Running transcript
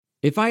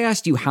If I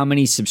asked you how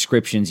many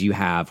subscriptions you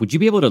have, would you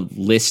be able to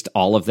list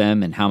all of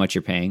them and how much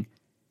you're paying?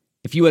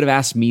 If you would have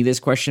asked me this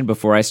question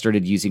before I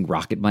started using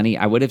Rocket Money,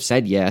 I would have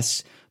said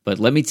yes, but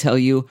let me tell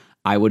you,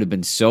 I would have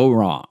been so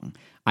wrong.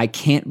 I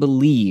can't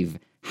believe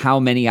how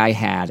many I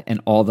had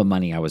and all the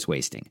money I was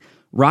wasting.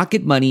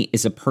 Rocket Money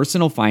is a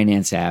personal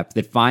finance app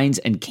that finds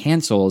and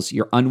cancels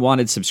your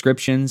unwanted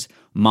subscriptions,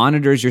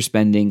 monitors your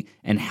spending,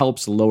 and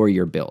helps lower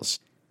your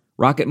bills.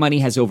 Rocket Money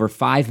has over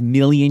 5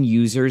 million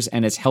users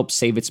and has helped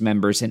save its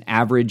members an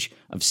average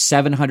of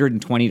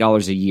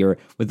 $720 a year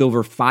with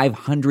over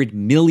 500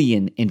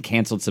 million in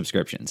canceled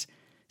subscriptions.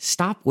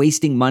 Stop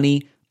wasting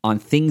money on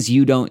things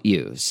you don't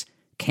use.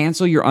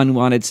 Cancel your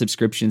unwanted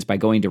subscriptions by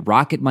going to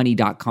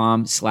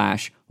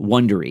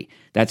rocketmoney.com/Wondery.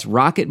 That's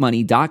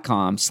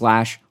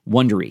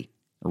rocketmoney.com/Wondery.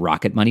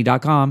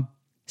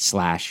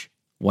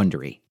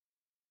 rocketmoney.com/Wondery.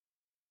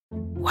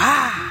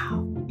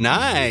 Wow.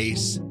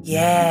 Nice.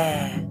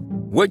 Yeah.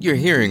 What you're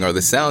hearing are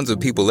the sounds of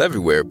people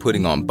everywhere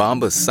putting on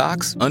Bombas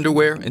socks,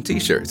 underwear, and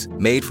T-shirts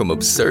made from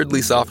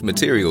absurdly soft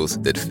materials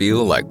that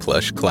feel like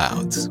plush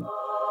clouds.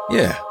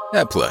 Yeah,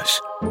 that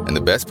plush. And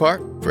the best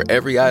part? For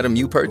every item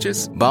you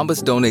purchase,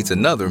 Bombas donates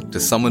another to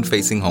someone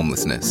facing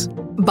homelessness.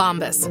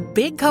 Bombas.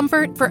 Big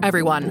comfort for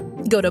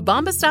everyone. Go to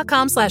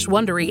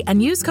bombas.com/Wondery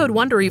and use code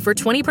Wondery for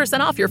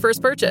 20% off your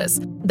first purchase.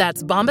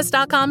 That's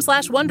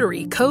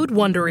bombas.com/Wondery. Code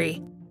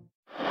Wondery.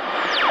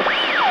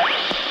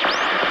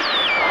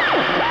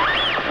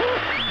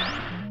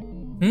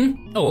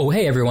 Oh,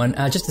 hey everyone,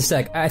 just a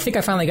sec. I think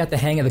I finally got the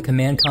hang of the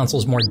command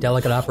console's more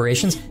delicate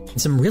operations, and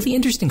some really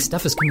interesting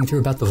stuff is coming through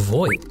about the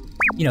Void.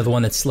 You know, the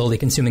one that's slowly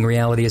consuming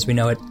reality as we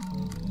know it.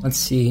 Let's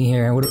see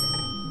here.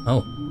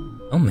 Oh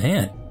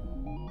man.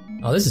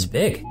 Oh, this is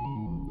big.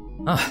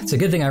 It's a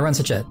good thing I run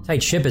such a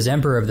tight ship as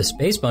Emperor of the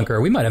Space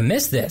Bunker. We might have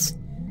missed this.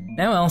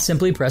 Now I'll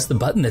simply press the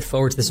button that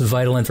forwards this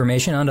vital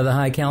information onto the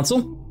High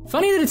Council.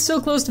 Funny that it's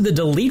so close to the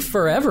delete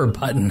forever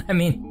button. I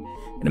mean,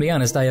 to be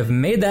honest, I have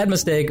made that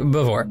mistake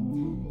before.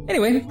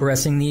 Anyway,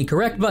 pressing the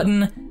correct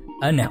button,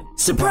 now.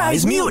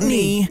 Surprise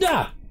mutiny!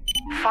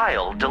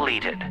 File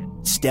deleted.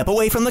 Step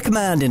away from the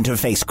command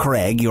interface,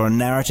 Craig. Your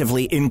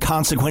narratively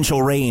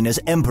inconsequential reign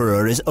as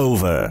Emperor is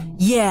over.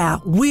 Yeah,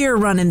 we're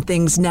running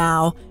things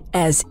now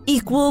as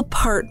equal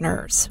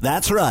partners.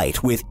 That's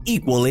right, with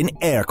equal in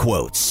air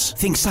quotes.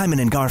 Think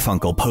Simon and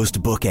Garfunkel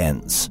post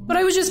bookends. But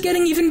I was just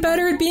getting even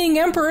better at being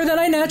Emperor than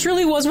I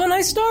naturally was when I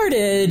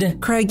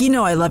started. Craig, you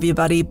know I love you,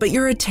 buddy, but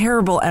you're a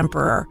terrible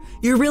Emperor.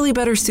 You're really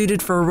better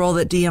suited for a role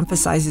that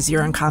de-emphasizes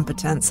your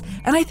incompetence.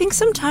 And I think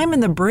some time in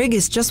the brig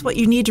is just what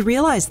you need to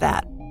realize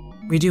that.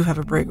 We do have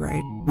a brig,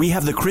 right? We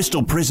have the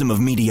crystal prism of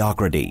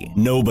mediocrity.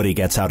 Nobody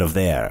gets out of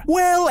there.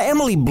 Well,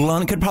 Emily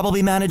Blunt could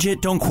probably manage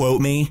it, don't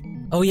quote me.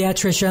 Oh yeah,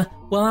 Trisha?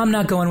 Well, I'm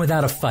not going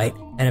without a fight.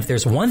 And if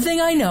there's one thing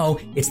I know,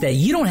 it's that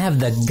you don't have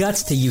the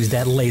guts to use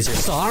that laser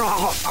saw.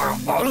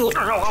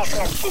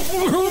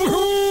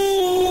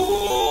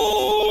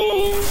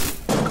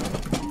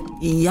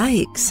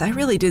 Yikes, I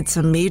really did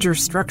some major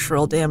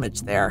structural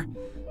damage there.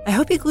 I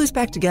hope he glues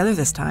back together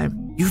this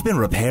time. You've been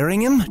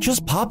repairing him?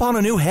 Just pop on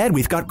a new head.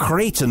 We've got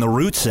crates in the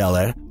root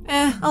cellar.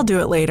 I'll do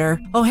it later.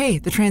 Oh hey,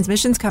 the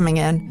transmission's coming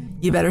in.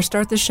 You better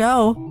start the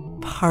show,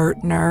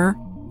 partner.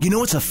 You know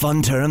what's a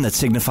fun term that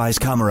signifies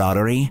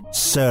camaraderie?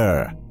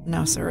 Sir.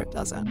 No, sir, it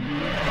doesn't.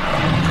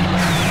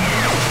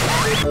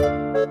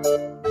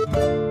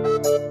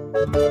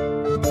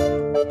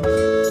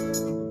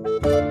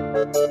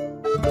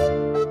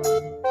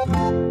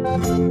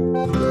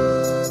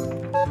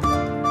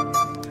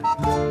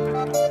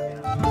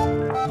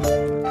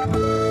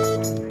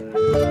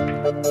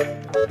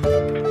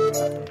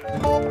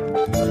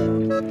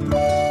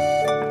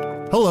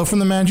 Hello from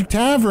the Magic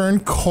Tavern,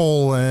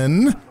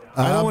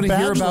 I don't want to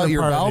hear about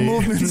your bowel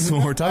movements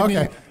when we're talking.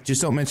 Okay.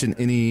 Just don't mention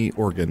any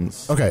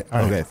organs. Okay.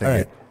 All right. Okay.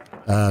 Thank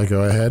you.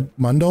 Go ahead,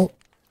 Mundle.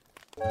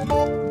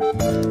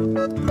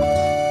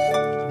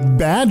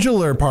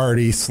 Bachelor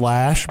party /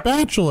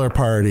 bachelor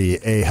party.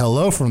 A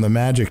hello from the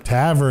Magic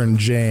Tavern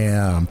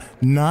jam.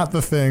 Not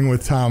the thing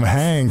with Tom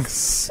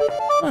Hanks.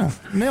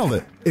 Nailed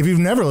it. If you've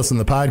never listened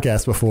to the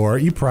podcast before,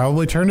 you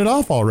probably turned it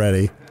off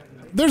already.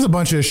 There's a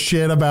bunch of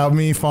shit about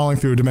me falling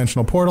through a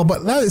dimensional portal,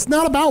 but it's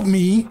not about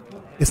me.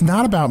 It's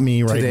not about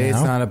me right now. Today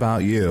it's not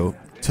about you.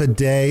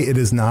 Today it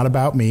is not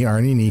about me,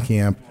 Arnie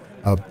Niekamp,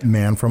 a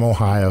man from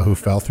Ohio who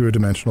fell through a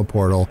dimensional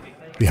portal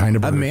behind a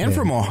Burger man King.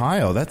 from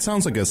Ohio? That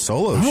sounds like a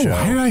solo show.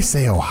 Why did I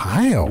say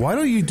Ohio? Why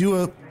don't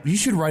you you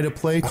should write a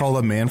play called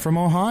A Man from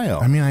Ohio.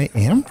 I mean, I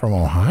am from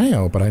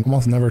Ohio, but I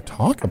almost never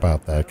talk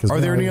about that. Are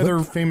there any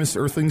other famous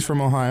Earthlings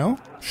from Ohio?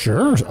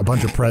 Sure, a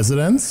bunch of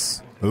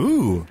presidents.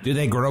 Ooh. Do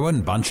they grow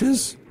in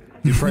bunches?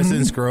 Do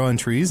presidents grow on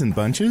trees in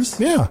bunches?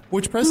 Yeah.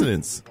 Which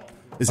presidents?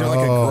 Is there like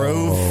a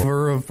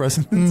grove of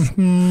presidents?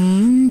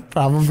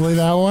 Probably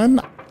that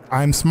one.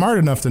 I'm smart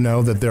enough to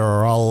know that there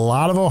are a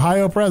lot of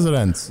Ohio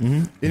presidents.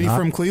 Mm-hmm. Any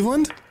from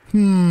Cleveland?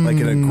 Like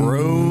in a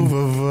grove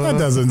of... That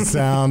doesn't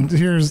sound...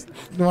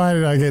 Why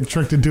did I get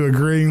tricked into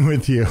agreeing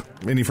with you?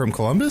 Any from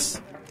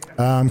Columbus?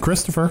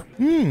 Christopher.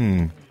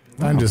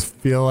 I just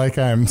feel like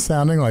I'm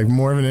sounding like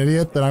more of an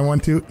idiot than I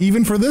want to,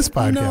 even for this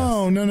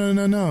podcast.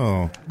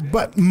 No.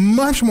 But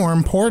much more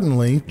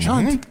importantly,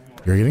 Chunt,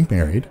 you're getting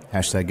married.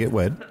 Hashtag get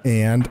wed.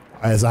 And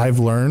as I've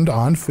learned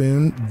on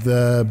Foon,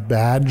 the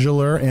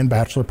bachelor and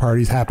bachelor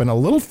parties happen a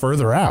little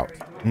further out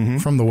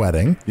from the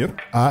wedding. Yep.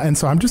 And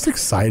so I'm just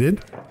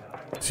excited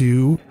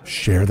to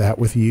share that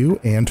with you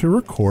and to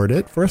record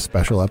it for a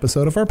special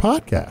episode of our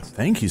podcast.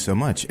 Thank you so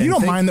much. You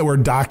don't mind that we're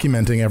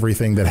documenting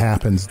everything that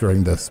happens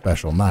during this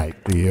special night,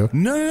 do you?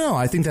 No.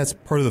 I think that's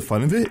part of the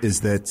fun of it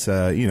is that,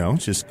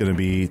 it's just going to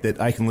be that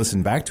I can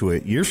listen back to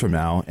it years from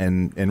now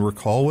and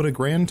recall what a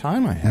grand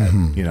time I had,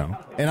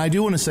 And I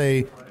do want to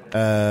say,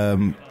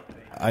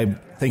 I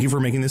thank you for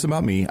making this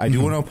about me. I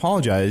do want to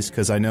apologize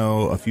because I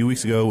know a few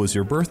weeks ago was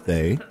your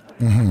birthday.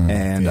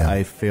 And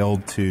I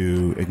failed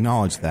to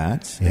acknowledge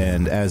that. Yeah.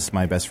 And as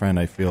my best friend,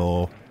 I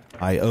feel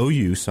I owe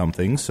you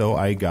something. So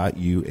I got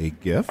you a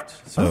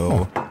gift.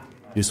 So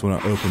just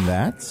want to open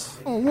that.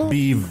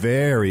 Be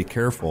very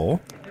careful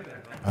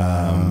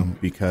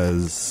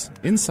because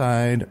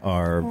inside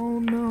are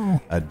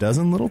a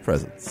dozen little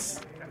presents.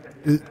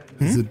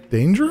 Is it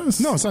dangerous?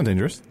 No, it's not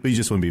dangerous. But you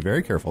just want to be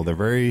very careful. They're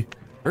very,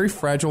 very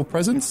fragile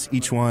presents.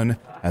 Each one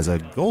has a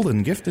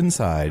golden gift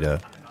inside.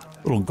 A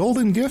little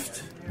golden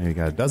gift. And you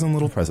got a dozen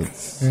little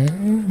presents.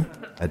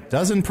 A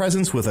dozen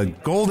presents with a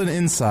golden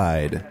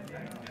inside.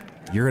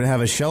 You're gonna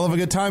have a shell of a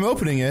good time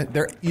opening it.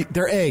 They're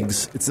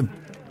eggs. It's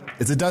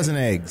a dozen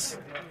eggs.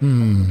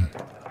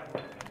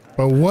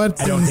 But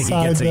what's I don't think he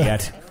gets inside it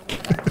yet.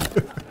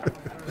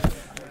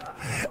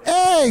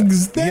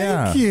 Eggs.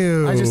 Thank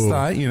you. I just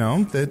thought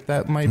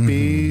that might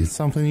be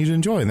something you'd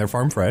enjoy, and they're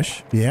farm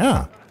fresh.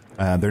 Yeah.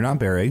 They're not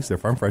bear eggs. They're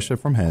farm fresh. They're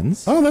from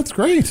hens. Oh, that's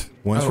great.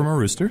 One's from a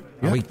rooster.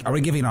 Are we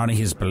giving Arnie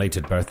his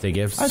belated birthday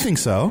gifts? I think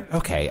so.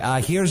 Okay,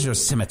 here's your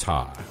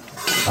scimitar.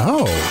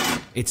 Oh.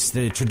 It's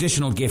the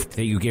traditional gift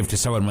that you give to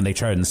someone when they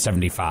turn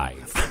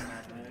 75.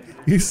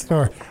 You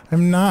start.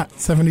 I'm not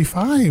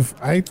 75.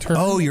 I turn.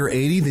 Oh, you're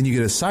 80? Then you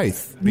get a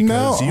scythe.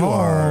 Because you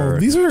are.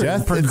 These are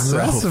death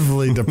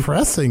progressively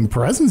depressing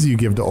presents you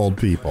give to old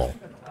people.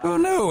 Oh,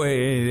 no.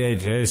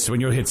 It's when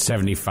you hit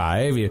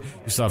 75, you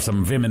still have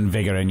some vim and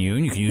vigor in you,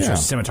 and you can use your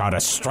scimitar to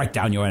strike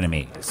down your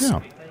enemies.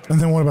 Yeah. And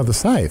then what about the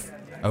scythe?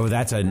 Oh,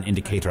 that's an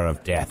indicator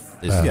of death,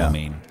 is what I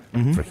mean,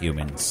 for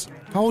humans.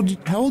 How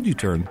old you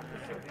turn?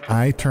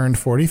 I turned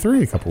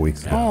 43 a couple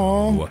weeks ago.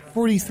 Oh,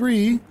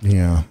 43?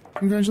 Yeah.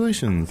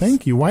 Congratulations.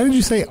 Thank you. Why did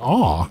you say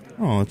aw?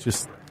 Oh,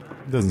 it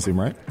doesn't seem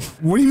right.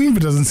 What do you mean if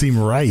it doesn't seem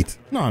right?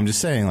 No, I'm just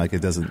saying like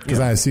it doesn't. Because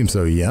I seem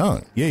so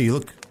young. Yeah, you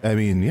look. I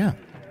mean, yeah.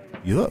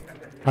 You look.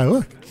 I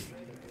look.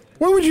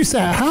 What would you say?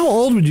 How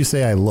old would you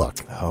say I look?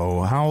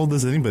 Oh, how old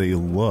does anybody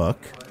look?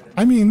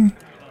 I mean,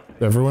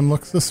 everyone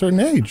looks a certain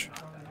age.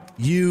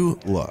 You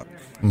look.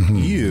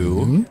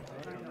 You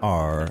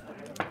are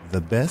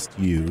the best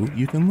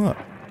you can look.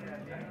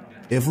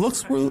 If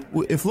looks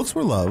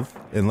were love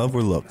and love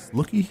were looks,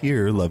 looky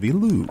here, lovey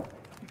Lou.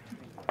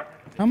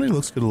 How many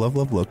looks could a love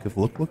look if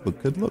look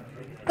could look?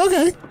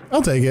 Okay,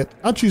 I'll take it.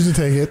 I'll choose to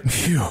take it.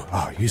 Phew.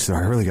 Oh, I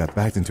really got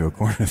backed into a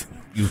corner.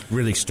 You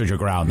really stood your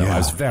ground, though. Yeah. I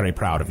was very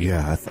proud of you.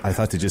 Yeah, I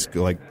thought to just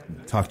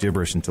talk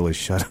gibberish until he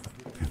shut up.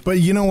 But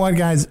you know what,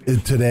 guys?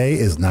 Today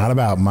is not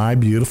about my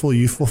beautiful,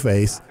 youthful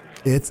face.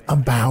 It's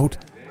about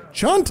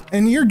Chunt,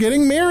 and you're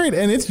getting married,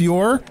 and it's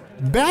your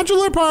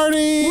bachelor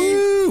party.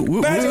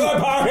 Woo! Bachelor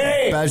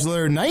party!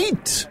 Bachelor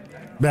night.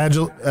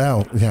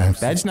 Oh, yeah.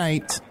 Badge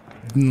night.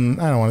 I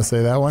don't want to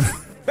say that one.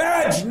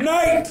 Badge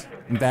night!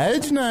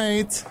 Badge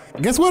night.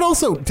 Guess what?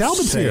 Also,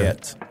 Talbot's here.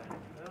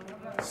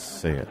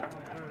 Say it.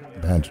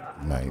 Badge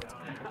night.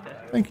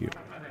 Thank you.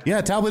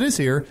 Yeah, Talbot is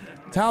here.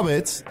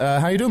 Talbot,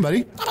 how you doing,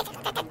 buddy?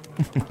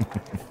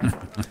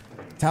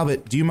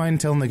 Talbot, do you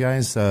mind telling the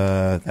guys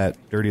that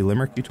dirty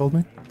limerick you told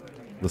me?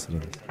 Listen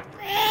to this.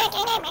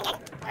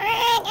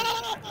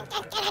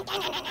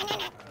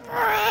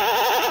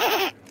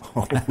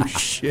 Oh,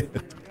 shit.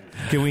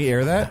 Can we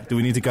air that? Do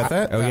we need to cut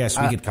that? Oh, yes,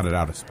 we could cut it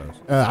out, I suppose.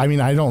 I mean,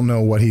 I don't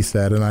know what he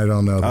said, and I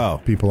don't know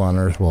that people on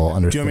Earth will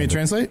understand. Do you want me to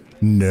translate?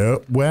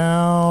 No.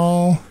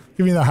 Well,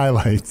 give me the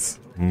highlights.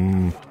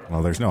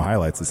 Well, there's no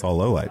highlights. It's all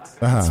lowlights.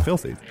 It's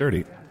filthy. It's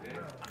dirty.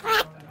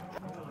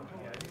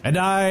 And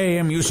I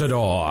am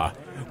Usador,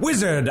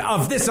 wizard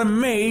of this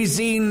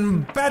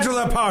amazing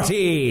bachelor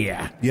party.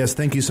 Yes,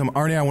 thank you so much.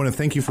 Arnie, I want to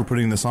thank you for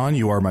putting this on.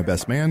 You are my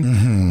best man.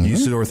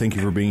 Usador, thank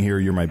you for being here.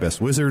 You're my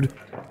best wizard.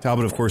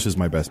 Talbot, of course, is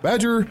my best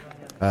badger.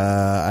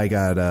 I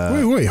got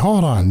wait,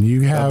 hold on.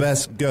 You have a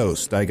best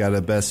ghost. I got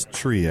a best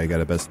tree. I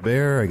got a best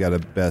bear. I got a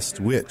best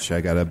witch.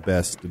 I got a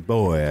best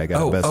boy. I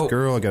got a best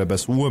girl. I got a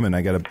best woman.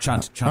 I got a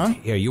Chunt.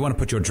 Here, you want to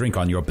put your drink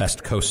on your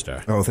best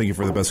coaster? Oh, thank you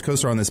for the best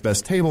coaster on this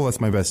best table.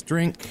 That's my best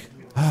drink.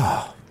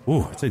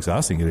 Ooh, it's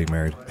exhausting getting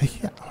married.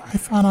 Yeah, I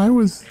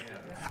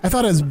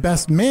thought as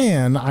best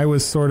man, I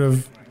was sort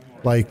of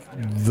like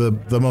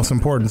the most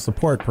important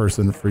support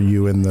person for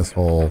you in this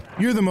whole.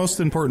 You're the most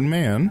important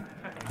man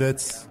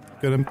that's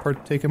going to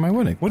partake in my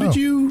wedding. What did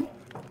you?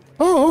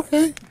 Oh,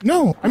 okay.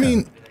 No, I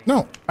mean,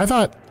 no. I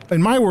thought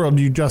in my world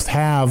you just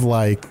have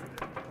like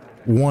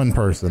one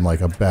person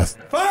like a best.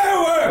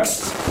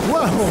 Fireworks!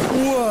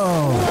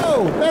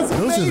 Whoa! That's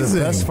Those amazing. are the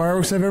best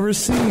fireworks I've ever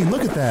seen.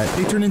 Look at that.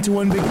 They turn into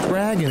one big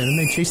dragon and then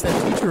they chase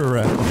that teacher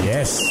around.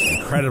 Yes,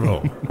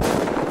 incredible.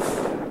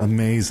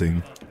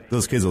 Amazing.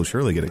 Those kids will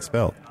surely get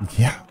expelled.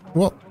 Yeah.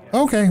 Well,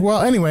 okay.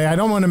 Well, anyway, I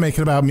don't want to make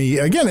it about me.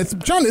 Again, it's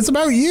John, it's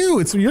about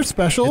you. You're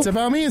special. It's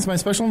about me. It's my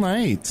special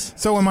night.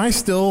 So am I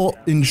still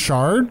in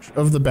charge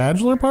of the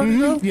bachelor party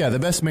though? Yeah, the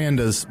best man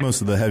does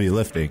most of the heavy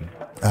lifting.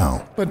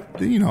 Oh. But,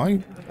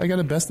 I got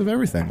a best of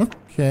everything.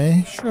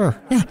 Okay, sure.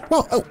 Yeah.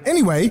 Well,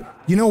 anyway,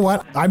 you know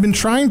what? I've been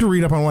trying to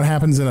read up on what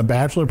happens in a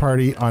bachelor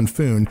party on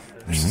Foon.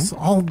 There's just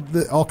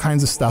all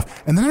kinds of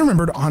stuff. And then I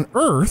remembered on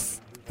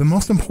Earth, the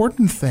most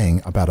important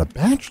thing about a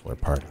bachelor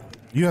party.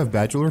 You have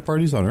bachelor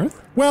parties on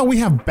Earth? Well, we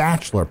have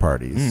bachelor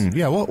parties.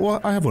 Yeah,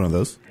 well, I have one of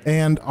those.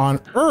 And on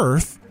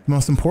Earth, the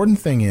most important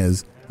thing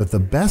is that the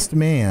best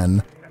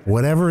man,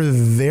 whatever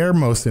they're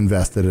most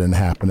invested in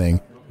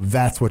happening,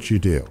 that's what you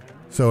do.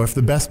 So if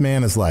the best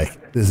man is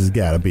like, this has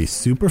got to be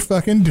super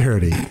fucking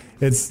dirty,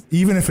 it's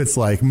even if it's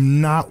like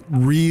not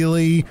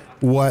really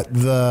what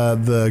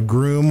the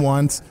groom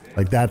wants,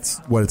 like that's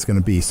what it's going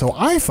to be. So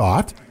I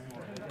thought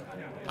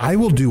I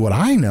will do what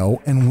I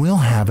know and we'll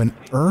have an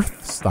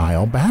Earth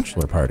style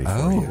bachelor party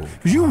for you.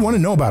 Because you want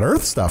to know about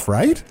Earth stuff,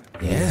 right?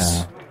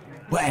 Yes.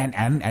 Well,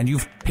 and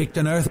you've picked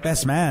an Earth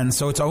best man,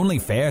 so it's only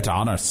fair to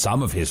honor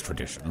some of his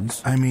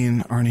traditions. I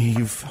mean, Arnie,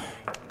 you've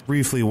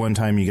briefly one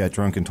time you got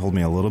drunk and told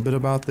me a little bit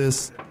about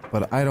this,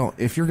 but I don't.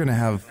 If you're going to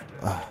have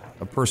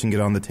a person get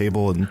on the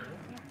table and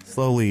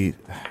slowly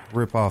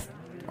rip off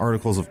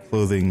articles of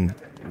clothing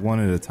one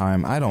at a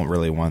time, I don't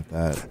really want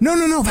that.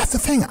 No. That's the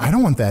thing. I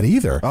don't want that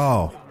either.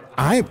 Oh.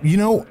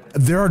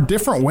 There are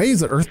different ways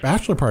that Earth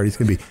bachelor parties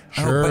can be.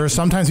 Sure,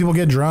 sometimes people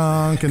get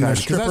drunk and there's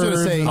strippers. Because I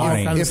was going to say,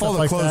 Arnie, if all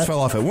the clothes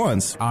fell off at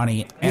once.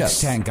 Arnie, Yes.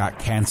 Extant got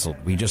canceled.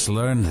 We just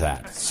learned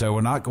that. So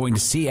we're not going to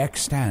see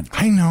Extant.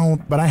 I know,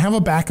 but I have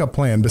a backup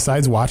plan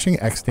besides watching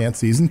Extant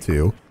Season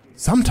 2.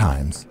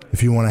 Sometimes,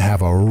 if you want to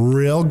have a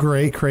real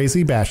great,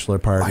 crazy bachelor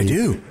party. I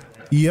do.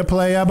 You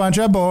play a bunch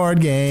of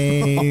board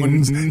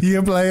games.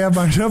 You play a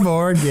bunch of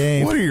board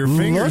games. What are your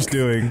fingers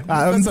doing?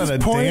 That's not a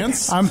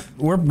dance.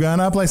 We're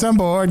gonna play some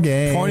board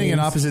games. Pointing in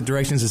opposite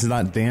directions is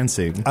not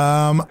dancing.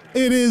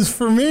 It is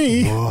for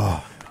me.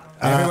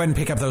 Everyone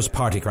pick up those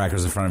party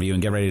crackers in front of you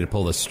and get ready to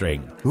pull the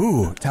string.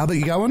 Ooh, Talbot,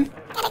 you got one?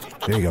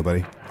 There you go,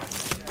 buddy.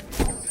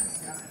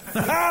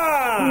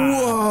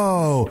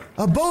 Whoa!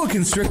 A boa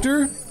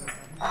constrictor?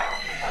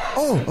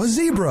 Oh, a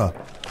zebra!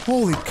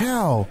 Holy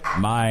cow!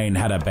 Mine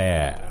had a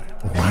bear.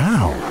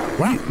 Wow.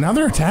 Now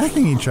they're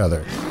attacking each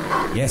other.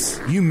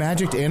 Yes. You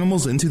magicked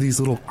animals into these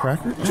little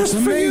crackers? Just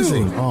That's for you.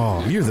 amazing.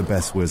 Oh, you're the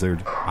best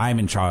wizard. I'm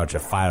in charge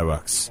of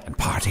fireworks and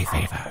party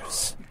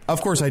favors.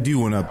 Of course, I do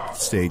want to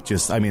state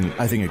I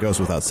think it goes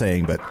without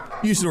saying, but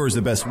Usador is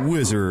the best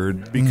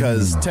wizard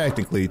because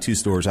technically 2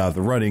 stores out of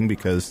the running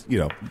because,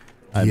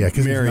 I'm Yeah, 'cause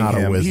he's marrying not a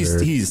him.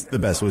 wizard. He's the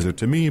best wizard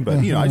to me, but,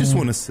 I just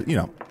want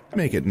to,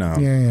 make it known.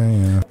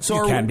 Yeah.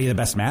 So You can't be the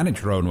best man at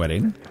your own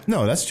wedding.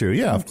 No, that's true.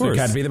 Yeah, of So you course.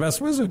 can't be the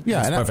best wizard.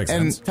 Yeah, Makes perfect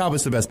sense. and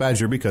Talbot's the best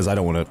badger because I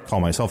don't want to call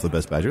myself the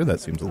best badger.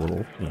 That seems a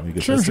little,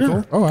 egotistical.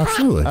 Sure. Oh,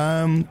 absolutely.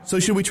 So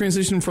should we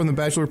transition from the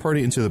bachelor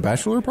party into the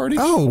bachelor party?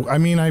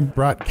 I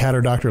brought Cat or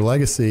Dr.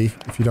 Legacy.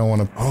 If you don't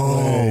want to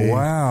play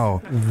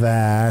wow.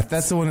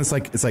 that's the one that's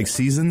like, it's like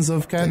seasons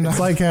of Cat and it's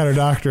like Cat or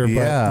Doctor, but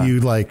Yeah. you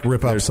like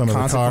rip up There's some of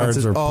the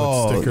cards or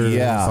put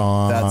stickers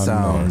on. That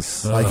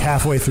sounds... Like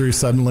halfway through,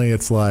 suddenly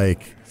it's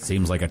like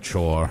Seems like a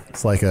chore.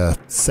 it's like a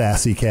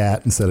sassy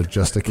cat instead of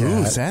just a cat.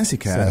 Ooh, sassy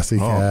cat. Sassy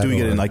cat. Do we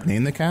get or- to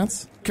name the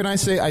cats? Can I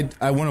say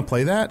I want to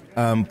play that,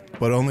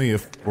 but only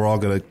if we're all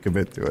going to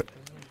commit to it?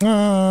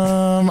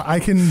 I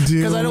can do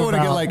Because I don't want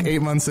to about- get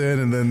 8 months in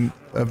and then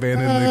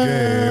abandon the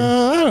game.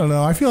 I don't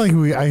know. I feel like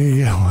I can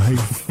get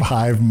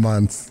 5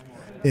 months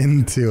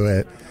into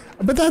it.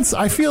 But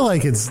I feel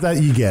like it's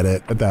that you get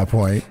it at that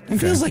point. It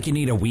feels like you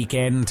need a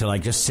weekend to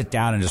just sit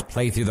down and just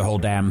play through the whole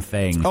damn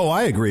thing. Oh,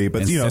 I agree,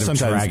 but instead of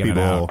sometimes dragging it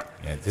people out.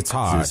 Yeah, it's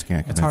hard. just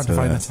can't It's hard to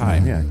find the that.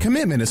 time. Yeah,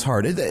 commitment is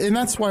hard, and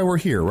that's why we're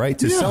here, right?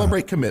 To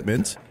celebrate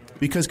commitment,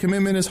 because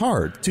commitment is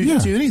hard to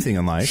anything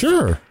in life.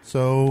 Sure.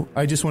 So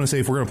I just want to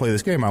say, if we're going to play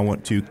this game, I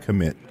want to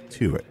commit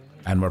to it.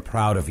 And we're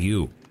proud of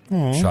you,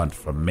 Chunt,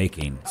 for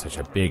making such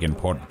a big,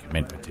 important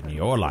commitment in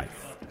your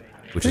life,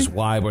 which is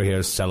why we're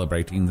here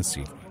celebrating this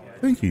evening.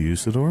 Thank you,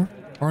 Usador.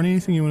 Arnie,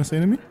 anything you want to say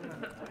to me?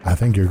 I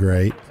think you're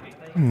great.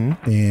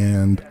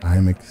 And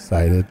I'm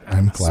excited.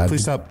 I'm glad.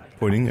 Please stop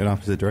pointing in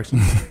opposite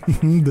directions.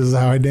 This is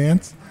how I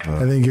dance.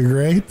 I think you're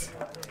great.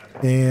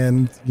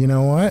 And you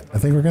know what? I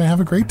think we're going to have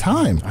a great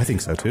time. I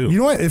think so, too. You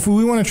know what? If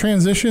we want to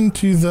transition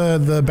to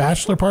the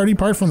bachelor party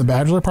part from the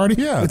bachelor party,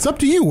 it's up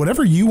to you.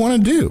 Whatever you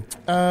want to do.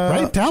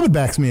 Right? Talbot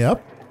backs me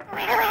up.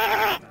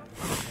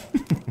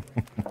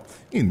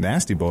 You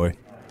nasty boy.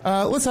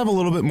 Let's have a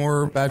little bit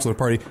more bachelor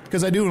party,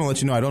 because I do want to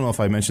let you know, I don't know if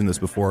I mentioned this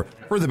before,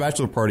 for the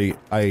bachelor party,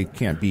 I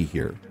can't be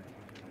here.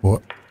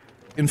 What?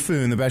 In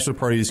Foon, the bachelor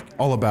party is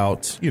all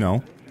about,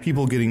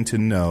 people getting to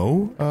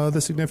know the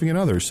significant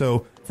other.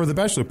 So For the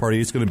bachelor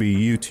party, it's going to be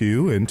you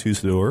two and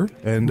Tusador,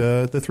 and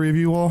the three of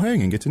you all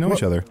hang and get to know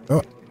each other.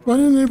 Why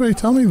didn't anybody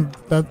tell me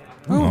that?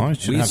 I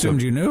we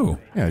assumed you knew.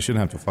 Yeah, I shouldn't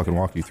have to fucking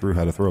walk you through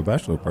how to throw a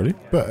bachelor party.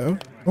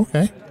 But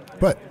okay.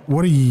 But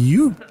what are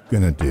you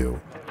gonna do?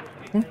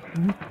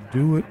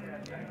 Do what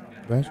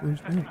bachelors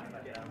do.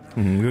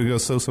 I'm gonna go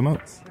sow some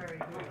oats.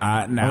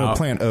 I'm Now, gonna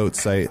plant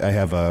oats. I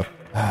have a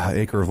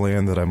acre of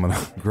land that I'm gonna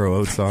grow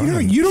oats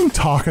on. You don't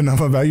talk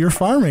enough about your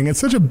farming. It's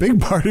such a big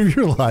part of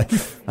your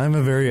life. I'm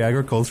a very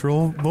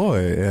agricultural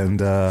boy,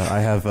 and I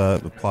have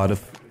a plot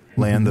of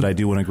land that I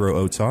do want to grow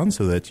oats on,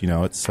 so that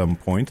at some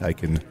point I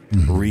can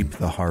reap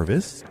the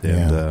harvest.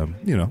 And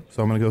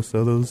so I'm gonna go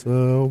sow those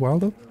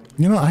wild oats.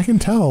 I can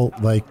tell,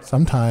 like,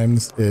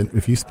 sometimes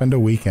if you spend a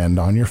weekend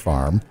on your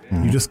farm,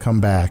 you just come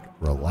back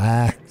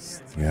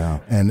relaxed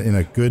and in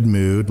a good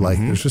mood. Like,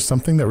 there's just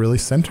something that really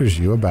centers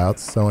you about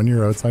sowing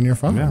your oats on your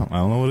farm. Yeah, I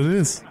don't know what it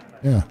is.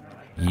 Yeah.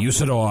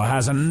 Usador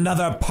has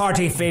another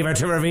party favor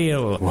to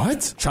reveal.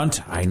 What?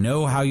 Chunt, I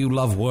know how you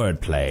love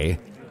wordplay.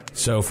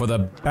 So for the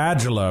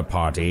bachelor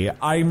party,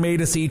 I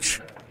made us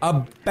each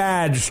a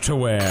badge to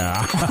wear.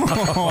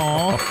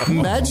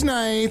 Badge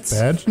night.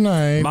 Badge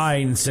night.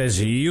 Mine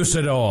says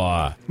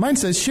Usador. Mine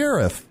says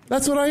sheriff.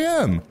 That's what I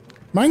am.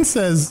 Mine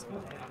says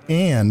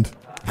and.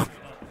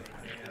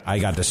 I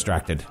got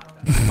distracted.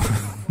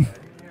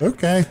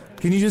 Okay.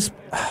 Can you just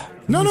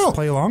No.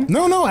 play along?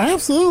 No,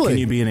 absolutely. Can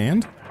you be an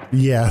and?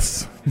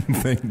 Yes.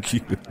 Thank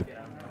you.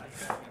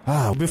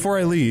 Before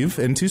I leave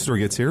and Tusador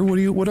gets here,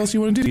 what else do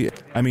you want to do?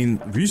 I mean,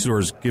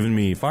 Usador's given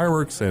me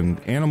fireworks and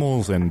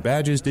animals and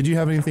badges. Did you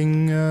have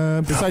anything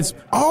besides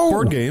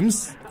board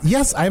games?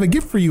 Yes, I have a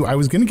gift for you. I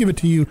was going to give it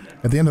to you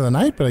at the end of the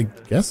night, but I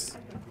guess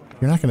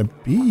you're not going to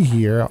be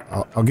here.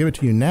 I'll give it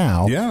to you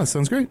now. Yeah, that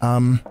sounds great.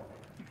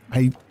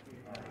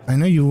 I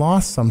know you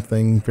lost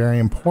something very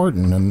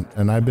important,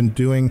 and I've been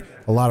doing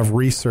a lot of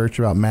research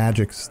about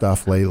magic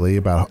stuff lately,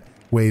 about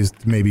ways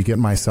to maybe get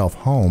myself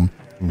home,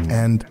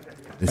 and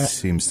this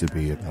seems to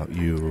be about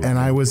you. And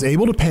I was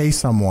able to pay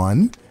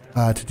someone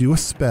to do a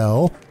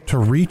spell to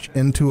reach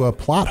into a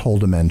plot hole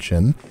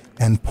dimension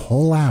and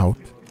pull out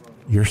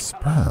your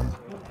sperm.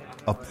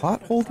 A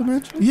plot hole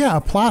dimension? Yeah,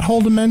 a plot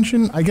hole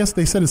dimension. I guess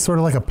they said it's sort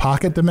of like a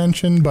pocket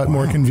dimension, but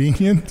more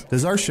convenient.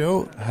 Does our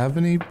show have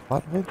any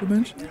plot hole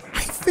dimensions? I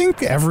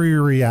think every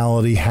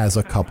reality has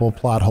a couple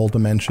plot hole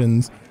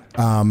dimensions,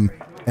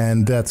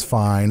 and that's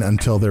fine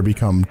until there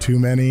become too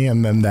many,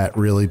 and then that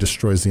really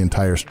destroys the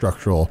entire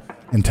structural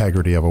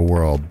integrity of a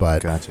world.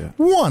 But Gotcha.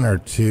 One or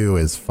two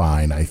is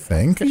fine, I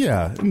think.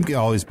 Yeah, it can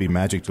always be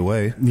magicked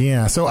away.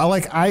 Yeah, so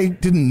I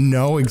didn't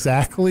know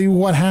exactly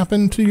what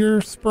happened to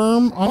your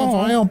sperm on a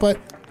vial, but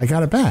I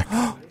got it back.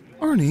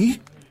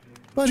 Arnie,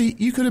 buddy,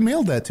 you could have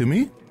mailed that to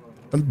me.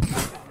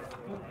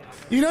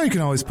 You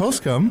can always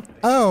post come.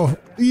 Oh,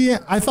 yeah,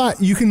 I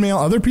thought you can mail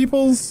other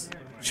people's?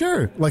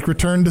 Sure. Like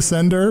return to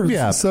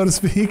sender, so to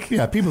speak?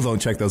 Yeah, people don't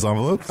check those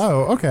envelopes.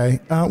 Oh, okay.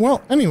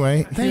 Well,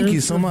 anyway. Thank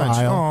you so much.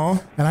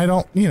 Aw. And I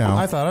don't,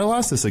 I thought I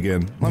lost this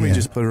again. Let me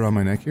just put it around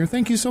my neck here.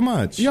 Thank you so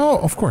much. Yo,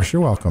 of course,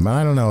 you're welcome. And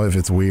I don't know if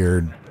it's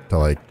weird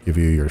to, give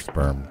you your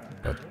sperm.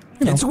 But,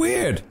 It's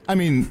weird. I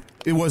mean,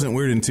 it wasn't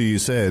weird until you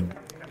said,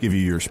 give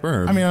you your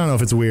sperm. I mean, I don't know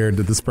if it's weird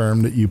that the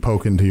sperm that you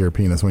poke into your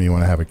penis when you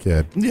want to have a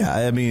kid. Yeah,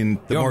 I mean,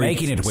 the You're more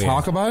making you it weird.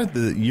 talk about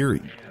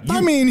it, I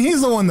mean,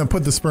 he's the one that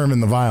put the sperm in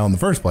the vial in the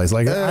first place.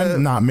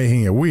 I'm not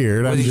making it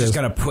weird. Was I'm he just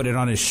going to put it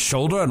on his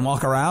shoulder and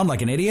walk around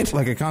like an idiot?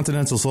 like a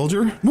continental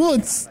soldier. Well,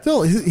 it's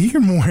still, he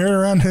can wear it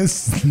around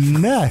his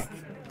neck.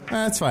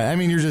 That's fine. I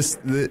mean,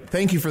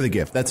 thank you for the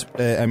gift. That's,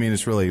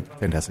 it's really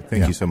fantastic.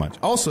 Thank you so much.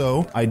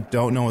 Also, I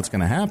don't know what's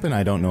going to happen.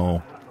 I don't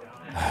know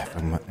if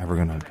I'm ever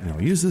going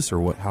to, use this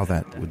or how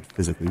that would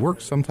physically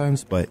work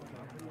sometimes. But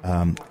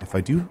if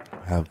I do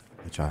have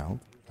a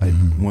child, I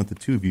want the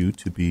two of you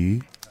to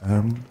be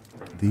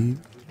the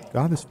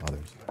goddess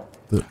fathers.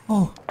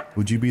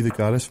 Would you be the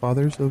goddess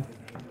fathers of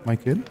my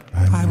kid?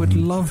 I would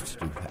love to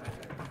do that.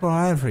 For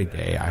every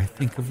day I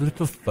think of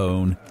little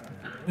Phone,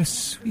 a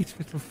sweet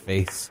little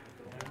face,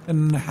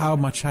 and how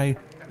much I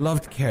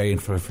loved caring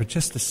for her for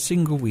just a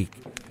single week.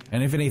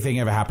 And if anything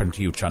ever happened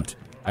to you, Chunt,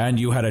 and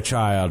you had a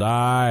child,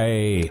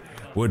 I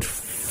would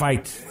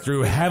fight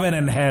through heaven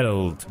and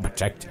hell to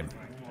protect him.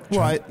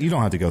 Well, you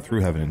don't have to go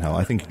through heaven and hell.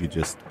 I think you could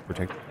just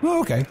protect. Oh,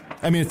 okay.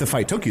 I mean, if the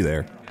fight took you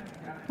there.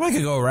 Well, I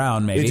could go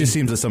around, maybe. It just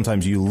seems that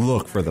sometimes you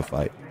look for the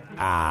fight.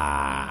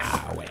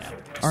 Well.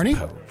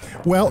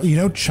 Arnie?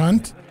 Well,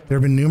 Chunt, there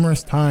have been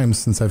numerous times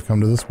since I've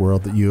come to this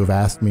world that you have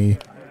asked me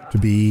to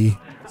be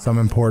some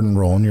important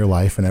role in your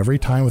life, and every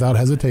time without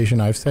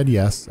hesitation I've said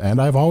yes,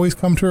 and I've always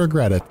come to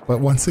regret it. But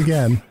once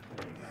again,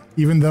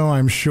 even though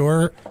I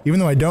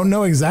don't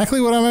know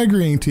exactly what I'm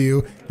agreeing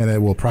to, and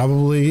it will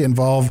probably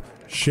involve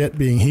shit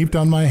being heaped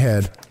on my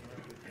head,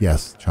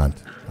 yes,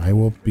 Chunt, I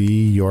will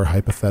be your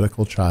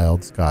hypothetical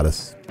child's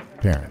goddess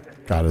parent.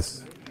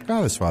 Goddess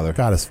father.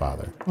 Goddess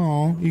father.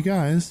 Oh, you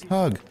guys,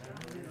 hug.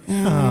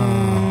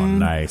 Oh,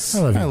 nice. I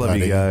love I love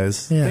you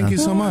guys. Yeah. Thank you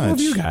so much. I love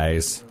you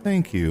guys.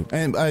 Thank you.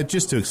 And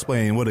just to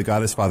explain what a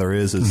goddess father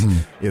is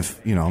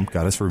if,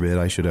 goddess forbid,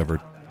 I should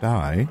ever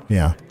die,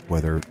 Yeah.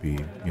 whether it be,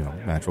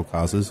 natural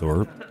causes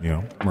or,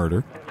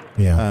 murder,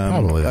 Yeah,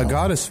 probably a that one.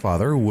 goddess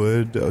father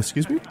would,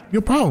 excuse me?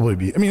 You'll probably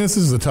be. I mean, this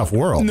is a tough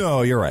world.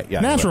 No, you're right. Yeah,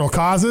 Natural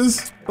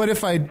causes, But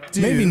if I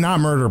do, maybe not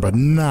murder, but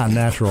not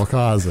natural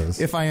causes.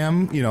 if I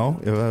am,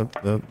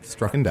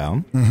 strucken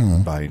down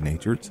by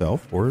nature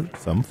itself or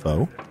some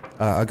foe,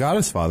 a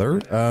goddess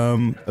father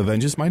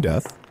avenges my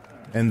death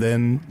and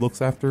then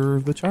looks after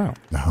the child.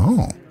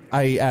 Oh.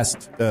 I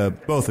asked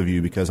both of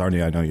you because,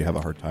 Arnie, I know you have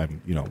a hard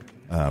time,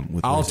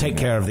 with I'll raising take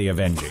care of the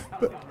avenging.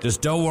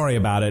 Just don't worry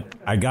about it.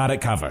 I got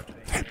it covered.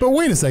 But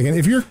wait a second.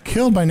 If you're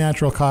killed by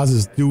natural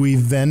causes, do we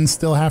then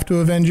still have to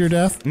avenge your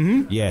death?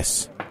 Mm-hmm.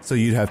 Yes. So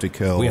you'd have to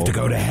kill... We have to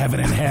go to heaven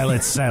and hell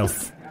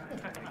itself.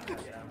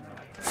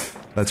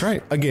 That's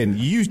right. Again,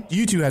 you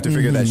two have to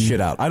figure that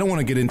shit out. I don't want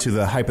to get into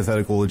the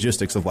hypothetical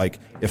logistics of, like,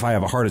 if I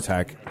have a heart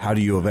attack, how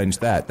do you avenge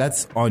that?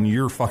 That's on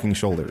your fucking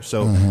shoulders.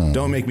 So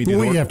don't make me do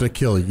We have to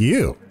kill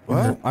you.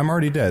 Well, I'm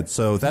already dead.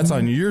 So that's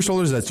on your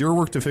shoulders. That's your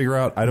work to figure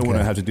out. I don't want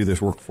to have to do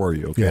this work for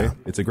you, okay? Yeah.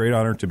 It's a great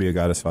honor to be a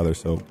goddess father,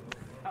 so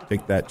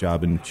take that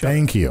job and check.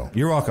 Thank you.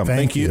 You're welcome.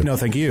 Thank you. No,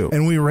 thank you.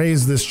 And we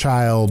raised this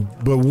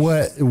child, but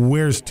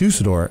where's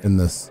Tusador in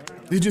this?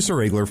 He's just a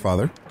regular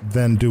father.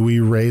 Then do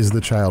we raise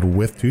the child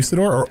with Tusador,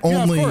 or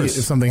Yeah, of only course.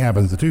 if something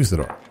happens to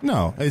Tusador?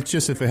 No, it's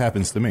just if it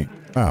happens to me.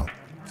 Oh.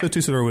 So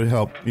Tusador would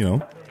help,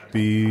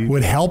 be...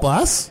 Would help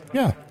us?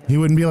 Yeah. He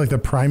wouldn't be like the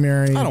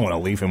primary... I don't want to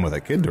leave him with a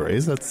kid to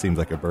raise. That seems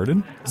like a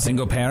burden.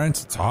 Single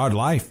parents, it's a hard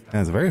life.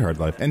 That's a very hard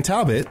life. And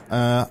Talbot,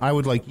 I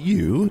would like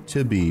you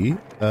to be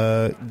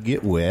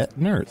get wet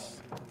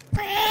nurse.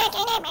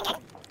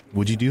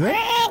 Would you do that?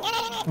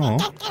 Oh.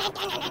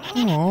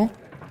 Oh.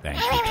 Thank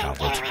you,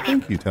 Talbot.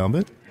 Thank you,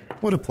 Talbot.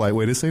 What a polite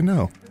way to say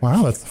no.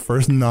 Wow, that's the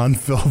first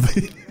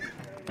non-filthy...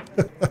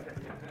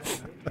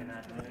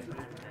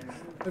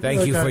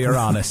 Thank you for your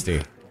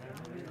honesty.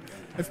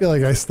 I feel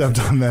like I stepped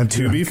on that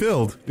To be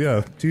filled.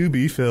 Yeah, to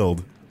be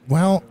filled.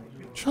 Well,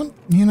 Sean,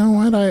 you know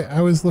what?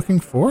 I was looking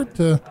forward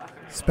to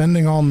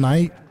spending all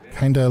night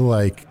kind of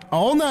like...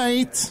 All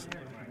night.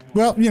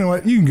 Well, you know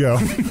what? You can go.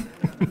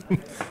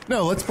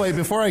 No, let's play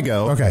before I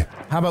go. Okay.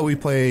 How about we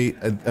play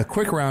a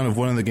quick round of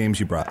one of the games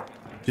you brought?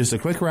 Just a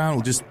quick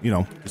round. Just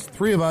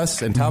three of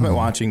us and Talbot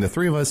watching. The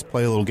three of us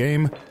play a little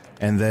game,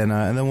 and then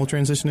we'll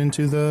transition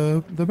into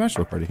the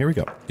bachelor party. Here we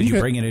go. Did you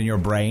bring it in your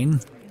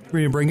brain?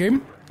 Bring a brain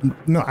game?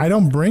 No, I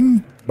don't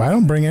bring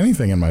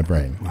anything in my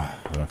brain.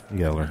 You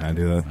gotta learn how to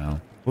do that.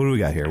 No. What do we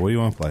got here? What do you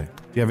want to play? Do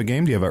you have a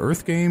game? Do you have an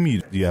Earth game?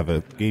 Do you have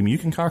a game you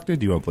concocted?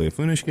 Do you want to play a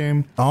Foonish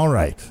game? All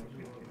right.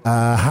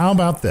 How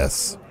about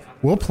this?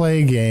 We'll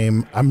play a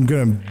game. I'm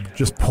going to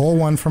just pull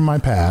one from my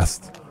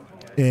past.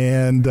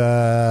 And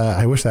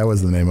I wish that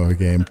was the name of a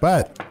game.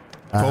 But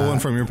Pull one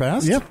from your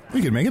past? Yep.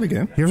 We could make it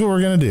again. here's what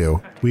we're going to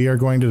do. We are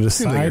going to like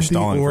decide you're the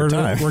stalling for order.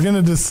 time. We're going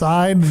to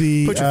decide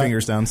the... Put your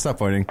fingers down. Stop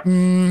pointing.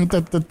 No,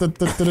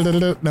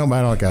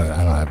 I don't got it.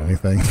 I don't have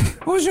anything.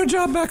 What was your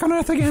job back on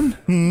Earth again?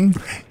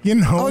 You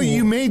know... Oh,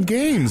 you made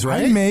games,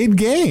 right? I made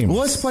games. Well,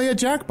 let's play a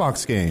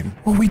Jackbox game.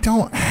 Well, we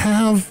don't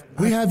have...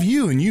 We have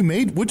you, and you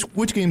made...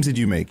 Which games did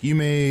you make? You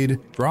made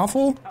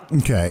Drawful?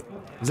 Okay.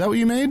 Is that what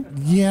you made?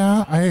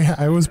 Yeah,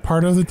 I was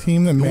part of the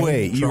team that made...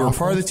 Wait, you were Drawful.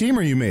 part of the team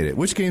or you made it?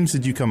 Which games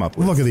did you come up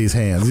with? Look at these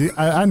hands.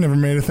 I never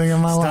made a thing in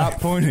my life.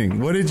 Stop pointing.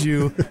 What did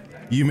you...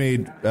 You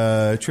made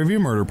Trivia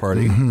Murder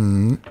Party.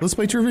 Mm-hmm. Let's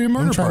play Trivia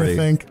Murder I'm trying Party. to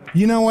think.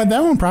 You know what?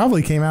 That one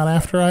probably came out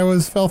after I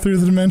fell through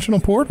the dimensional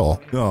portal.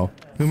 Oh,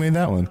 who made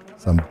that one?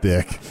 Some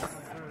dick.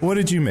 What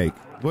did you make?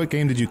 What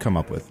game did you come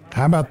up with?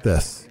 How about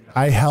this?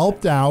 I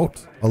helped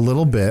out a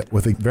little bit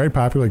with a very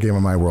popular game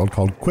in my world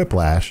called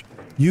Quiplash.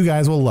 You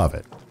guys will love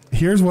it.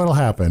 Here's what'll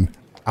happen.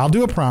 I'll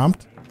do a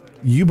prompt.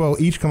 You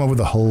both each come up with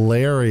a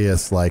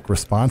hilarious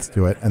response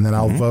to it, and then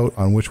I'll vote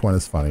on which one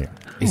is funnier.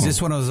 Is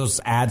this one of those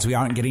ads we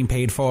aren't getting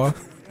paid for?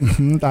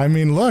 I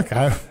mean, look,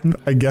 I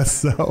guess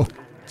so.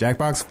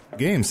 Jackbox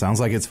game sounds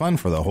like it's fun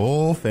for the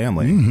whole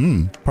family.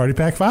 Mm-hmm. Party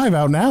Pack 5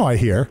 out now, I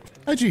hear.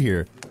 How'd you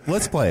hear?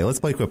 Let's play. Let's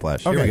play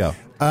Quiplash. Here we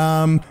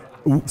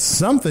go.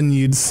 Something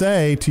you'd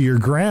say to your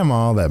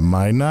grandma that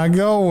might not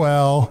go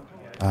well.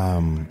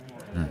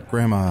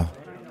 Grandma,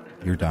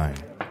 you're dying.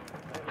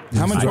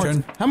 How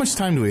much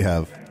time do we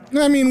have?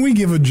 I mean, we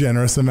give a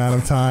generous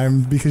amount of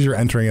time because you're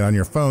entering it on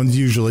your phones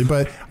usually,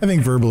 but I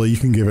think verbally you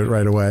can give it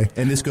right away.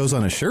 And this goes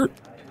on a shirt?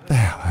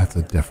 That's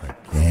a different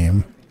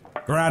game.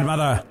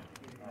 Grandmother,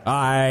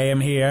 I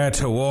am here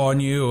to warn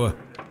you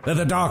that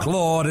the Dark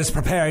Lord is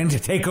preparing to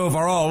take over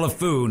all of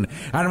Foon,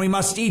 and we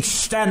must each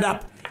stand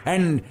up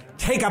and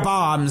take up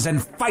arms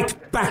and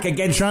fight back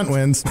against... Shunt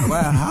wins.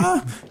 Well,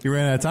 huh? You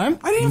ran out of time?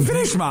 I didn't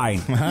finish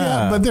mine.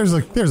 Yeah, but there's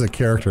a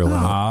character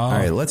limit. All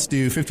right, let's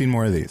do 15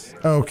 more of these.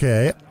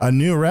 Okay, a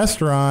new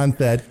restaurant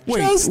that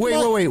Wait.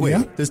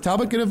 Yeah? Does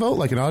Talbot get a vote,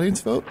 like an audience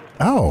vote?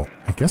 Oh,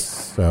 I guess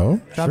so.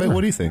 Talbot, Sure.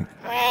 what do you think?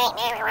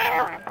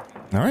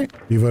 All right.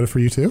 You voted for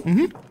you too?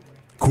 Mm-hmm.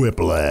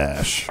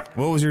 Quiplash.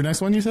 What was your next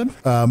one you said?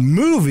 A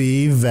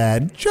movie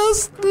that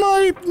just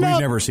might not... We've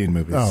never seen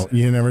movies. Oh,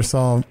 you never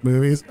saw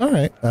movies? All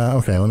right.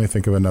 Okay, let me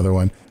think of another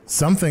one.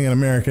 Something an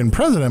American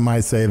president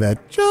might say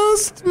that just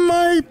just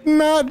might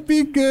not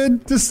be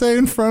good to say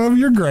in front of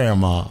your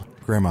grandma.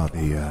 Grandma,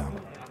 the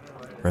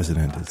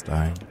president is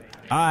dying.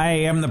 I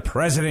am the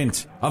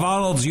president of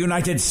Arnold's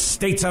United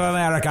States of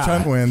America.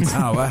 Chunt wins.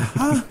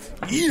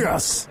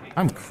 Yes!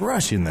 I'm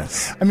crushing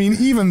this. I mean,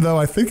 even though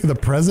I think the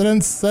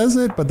president says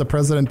it, but the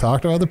president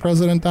talked about the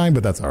president dying,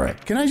 but that's all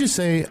right. Can I just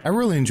say, I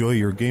really enjoy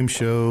your game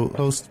show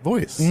host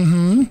voice.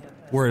 Mm-hmm.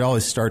 Where it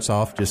always starts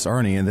off just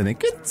Arnie, and then it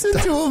gets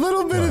into a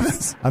little bit of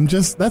this.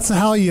 That's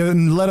how you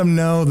let them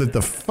know that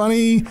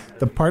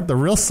the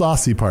real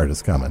saucy part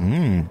is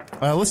coming.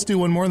 Let's do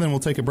one more, then we'll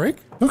take a break.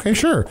 Okay,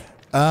 sure.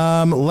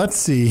 Let's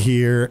see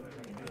here.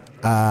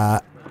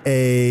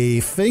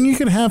 A thing you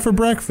can have for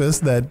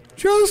breakfast that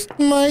just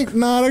might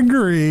not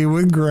agree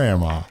with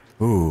Grandma.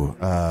 Ooh,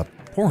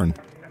 porn.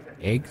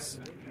 Eggs?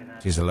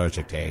 She's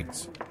allergic to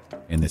eggs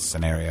in this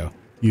scenario.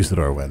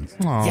 Usador wins.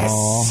 Aww,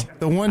 yes!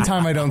 The one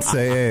time I don't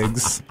say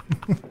eggs.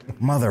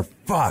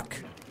 Motherfuck.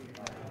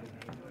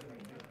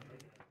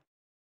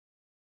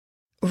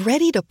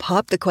 Ready to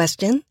pop the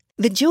question?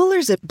 The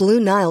jewelers at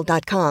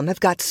BlueNile.com have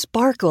got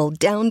sparkle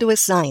down to a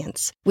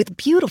science with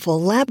beautiful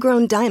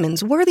lab-grown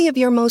diamonds worthy of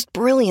your most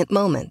brilliant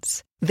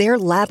moments. Their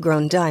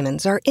lab-grown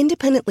diamonds are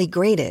independently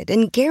graded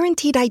and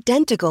guaranteed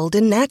identical to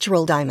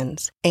natural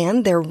diamonds,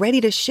 and they're ready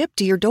to ship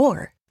to your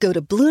door. Go to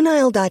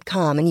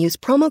BlueNile.com and use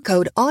promo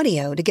code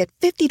AUDIO to get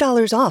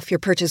 $50 off your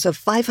purchase of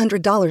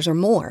 $500 or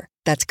more.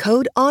 That's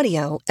code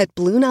AUDIO at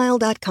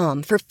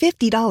BlueNile.com for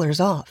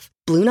 $50 off.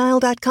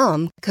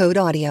 BlueNile.com, code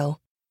AUDIO.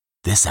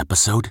 This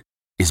episode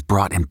is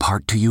brought in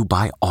part to you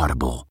by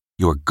Audible,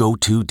 your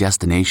go-to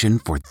destination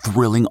for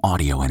thrilling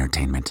audio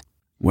entertainment.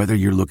 Whether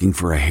you're looking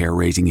for a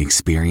hair-raising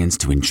experience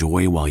to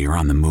enjoy while you're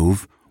on the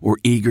move or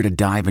eager to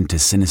dive into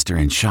sinister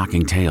and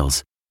shocking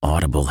tales,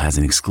 Audible has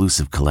an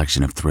exclusive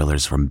collection of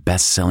thrillers from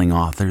best-selling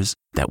authors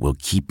that will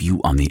keep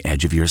you on the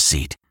edge of your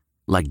seat.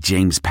 Like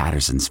James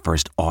Patterson's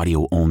first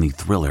audio-only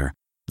thriller,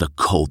 The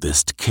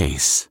Coldest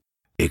Case.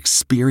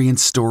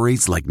 Experience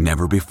stories like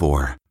never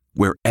before,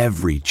 where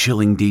every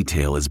chilling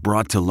detail is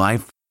brought to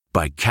life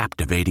by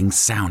captivating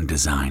sound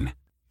design.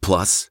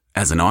 Plus,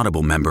 as an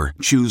Audible member,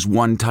 choose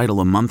one title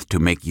a month to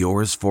make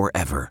yours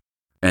forever.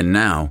 And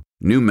now,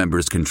 new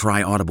members can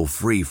try Audible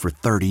free for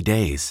 30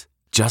 days.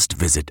 Just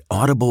visit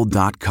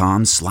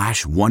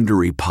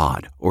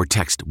audible.com/WonderyPod or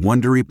text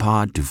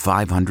WonderyPod to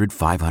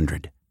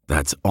 500-500.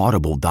 That's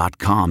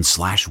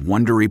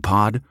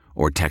audible.com/WonderyPod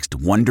or text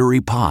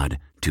WonderyPod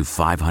to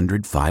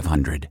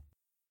 500-500.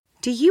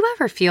 Do you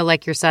ever feel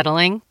like you're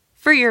settling?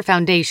 For your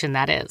foundation,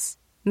 that is.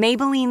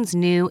 Maybelline's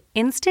new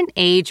Instant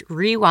Age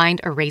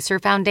Rewind Eraser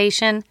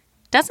Foundation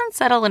doesn't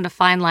settle into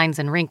fine lines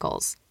and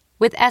wrinkles.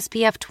 With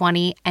SPF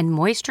 20 and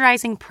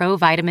moisturizing Pro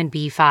Vitamin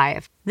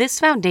B5, this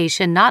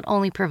foundation not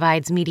only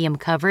provides medium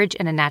coverage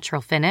and a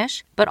natural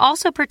finish, but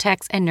also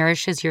protects and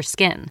nourishes your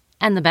skin.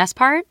 And the best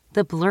part?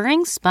 The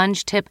blurring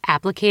sponge tip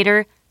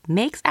applicator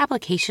makes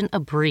application a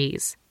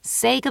breeze.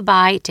 Say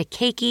goodbye to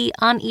cakey,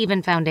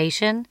 uneven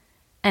foundation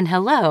and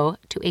hello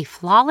to a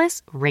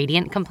flawless,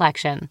 radiant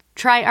complexion.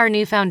 Try our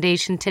new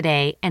foundation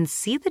today and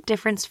see the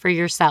difference for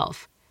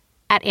yourself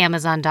at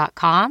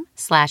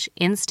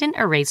Amazon.com/Instant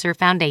Eraser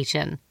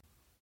Foundation.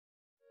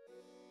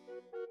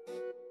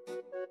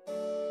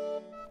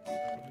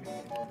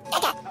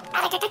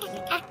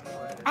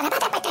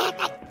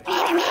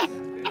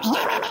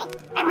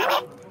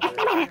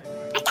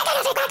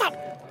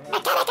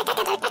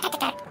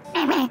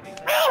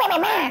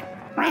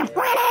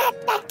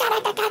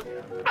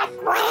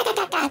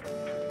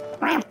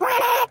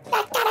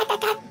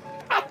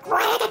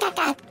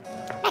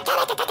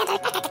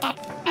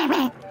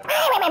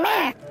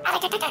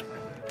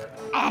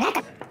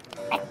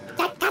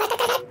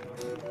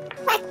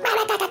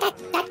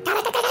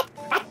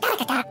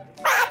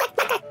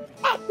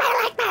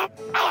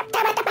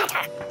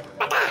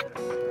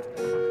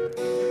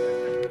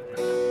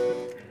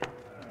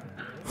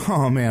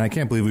 Oh man, I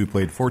can't believe we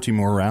played 14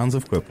 more rounds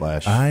of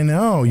Quiplash. I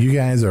know, you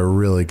guys are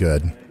really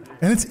good.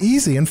 And it's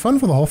easy and fun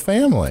for the whole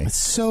family. It's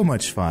so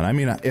much fun. I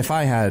mean, if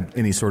I had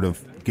any sort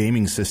of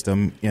gaming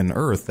system in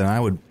Earth, then I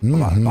would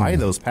buy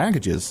those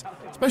packages.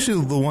 Especially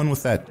the one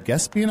with that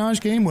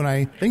Guespionage game. When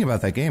I think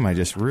about that game, I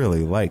just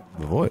really like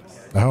the voice.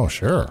 Oh,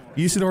 sure.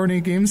 Usador, any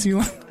games you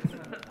like?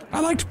 I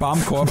liked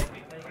Bomb Corp.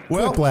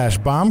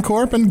 Quiplash, Bomb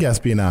Corp, and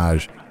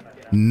Guespionage.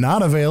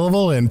 Not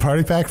available in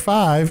Party Pack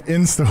 5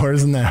 in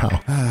stores now.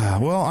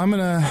 Well, I'm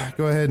going to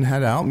go ahead and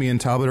head out. Me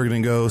and Talbot are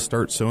going to go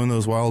start sowing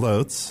those wild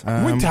oats.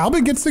 Wait,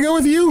 Talbot gets to go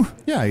with you?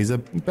 Yeah, he's a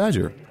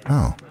badger.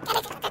 Oh.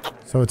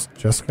 So it's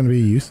just going to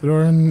be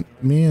Usador and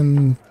me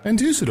and... And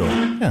Tusador.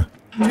 Yeah.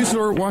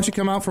 Tusador, why don't you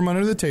come out from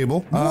under the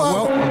table?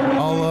 Well,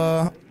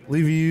 I'll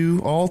leave you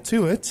all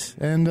to it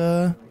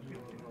and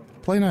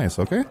play nice,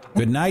 okay?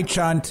 Good night,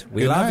 Chunt.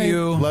 We Good love night.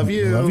 you. Love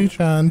you. Love you,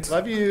 Chunt.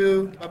 Love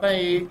you.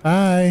 Bye-bye.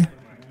 Bye.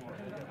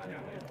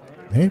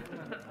 Hey,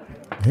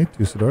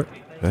 Tusador.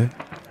 Hey.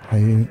 How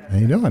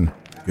you doing?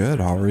 Good,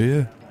 how are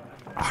you?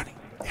 Arnie,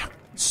 yeah,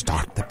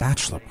 start the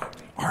bachelor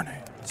party.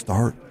 Arnie,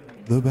 start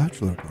the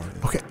bachelor party.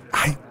 Okay,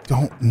 I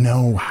don't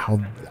know how...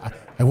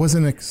 I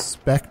wasn't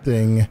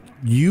expecting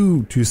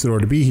you, Tussador,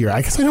 to be here.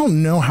 I guess I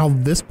don't know how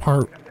this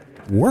part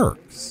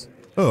works.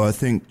 Oh, I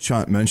think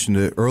Chunt mentioned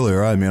it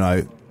earlier. I mean,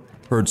 I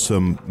heard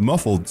some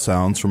muffled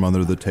sounds from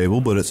under the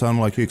table, but it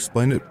sounded like he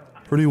explained it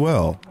pretty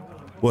well.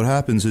 What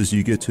happens is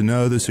you get to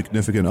know the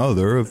significant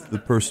other of the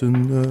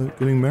person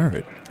getting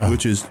married,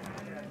 which is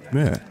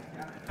me.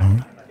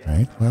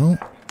 Right, well...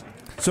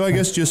 So I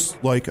guess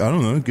just, like, I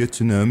don't know, get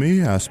to know me,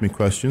 ask me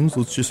questions,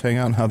 let's just hang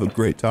out and have a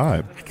great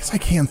time. I guess I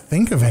can't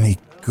think of any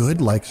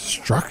good, like,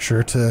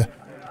 structure to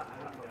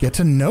get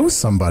to know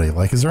somebody.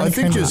 Like, is there any I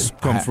think just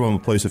come from a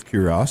place of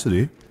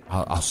curiosity.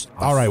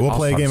 All right, we'll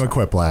play a game of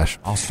Quiplash.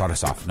 I'll start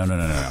us off. No.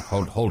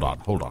 Hold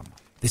on.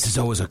 This is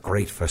always a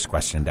great first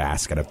question to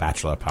ask at a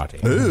bachelor party.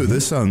 Ooh,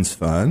 this sounds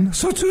fun.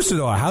 So,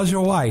 Tussador, how's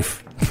your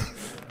wife?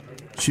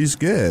 She's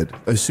good.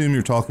 I assume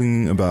you're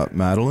talking about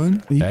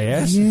Madeline?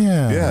 Yes?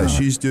 Yeah,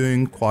 she's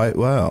doing quite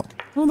well.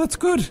 Oh, that's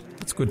good.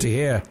 That's good to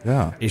hear.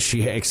 Yeah. Is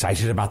she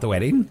excited about the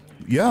wedding?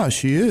 Yeah,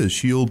 she is.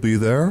 She'll be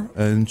there,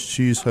 and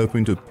she's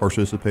hoping to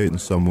participate in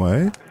some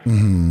way.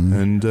 Mm-hmm.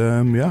 And,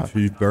 yeah,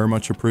 she very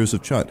much approves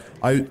of Chunt.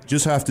 I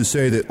just have to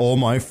say that all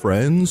my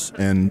friends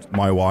and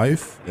my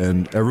wife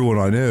and everyone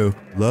I know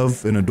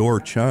love and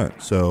adore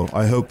Chunt, so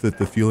I hope that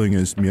the feeling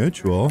is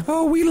mutual.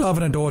 Oh, we love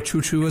and adore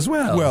Choo-Choo as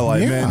well. Well,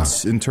 I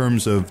meant in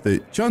terms of the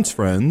Chunt's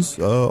friends,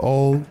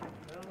 all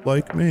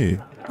like me.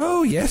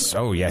 Oh, yes,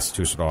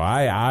 Tussador.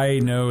 I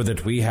know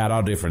that we had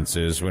our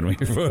differences when we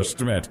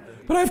first met,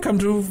 but I've come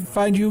to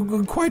find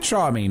you quite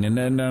charming and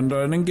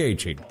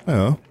engaging.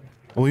 Oh,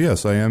 well,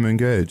 yes, I am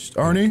engaged.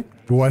 Arnie?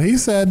 What he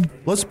said.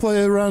 Let's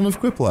play a round of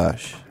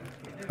Quiplash.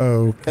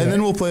 Okay. And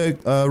then we'll play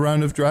a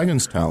round of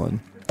Dragon's Talon.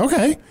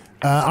 Okay.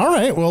 All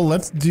right, well,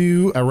 let's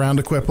do a round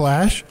of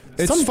Quiplash.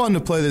 It's fun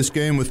to play this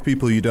game with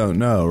people you don't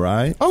know,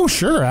 right? Oh,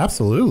 sure,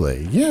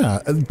 absolutely. Yeah,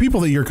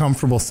 people that you're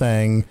comfortable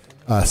saying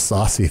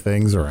saucy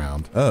things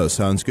around. Oh,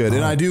 sounds good.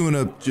 And I do want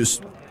to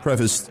just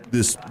preface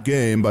this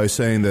game by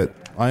saying that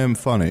I am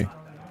funny.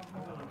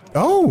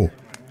 Oh.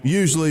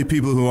 Usually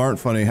people who aren't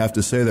funny have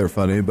to say they're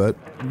funny, but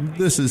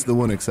this is the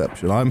one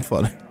exception. I'm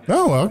funny.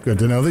 Oh, well, good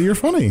to know that you're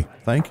funny.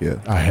 Thank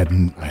you. I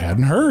hadn't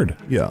heard.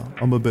 Yeah,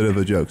 I'm a bit of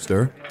a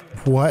jokester.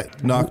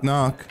 What? Knock,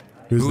 knock.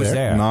 Who's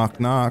there? Knock,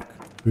 knock.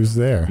 Who's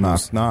there?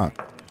 Knock,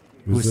 knock.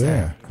 Who's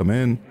there? Come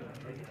in.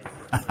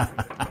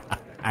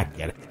 I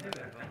get it.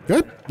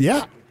 Good.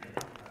 Yeah.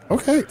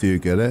 Okay. Do you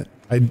get it?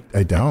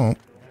 I don't.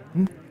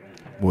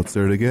 What's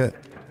there to get?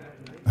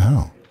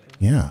 Oh,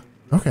 yeah.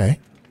 Okay.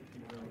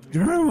 Do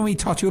you remember when we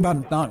taught you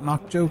about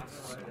knock-knock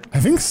jokes? I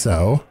think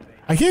so.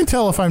 I can't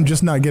tell if I'm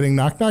just not getting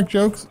knock-knock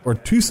jokes or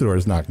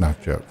Tussador's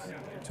knock-knock jokes.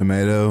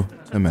 Tomato,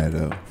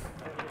 tomato.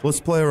 Let's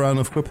play a round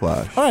of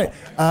Quiplash. All right.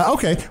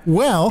 Okay.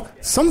 Well,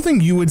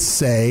 something you would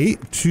say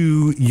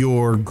to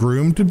your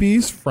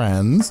groom-to-be's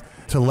friends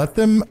to let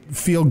them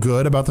feel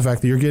good about the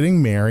fact that you're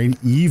getting married,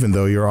 even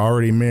though you're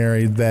already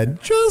married,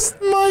 that just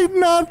might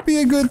not be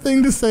a good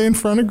thing to say in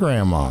front of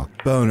Grandma.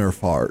 Boner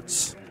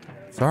farts.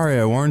 Sorry,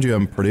 I warned you,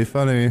 I'm pretty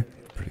funny.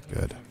 Pretty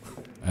good.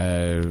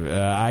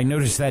 I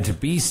noticed that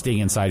bee sting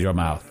inside your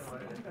mouth.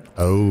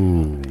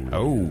 Oh.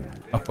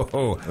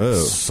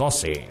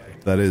 Saucy.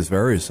 That is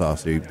very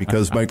saucy,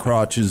 because my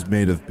crotch is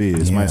made of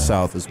bees. Yeah. My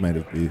south is made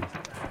of bees.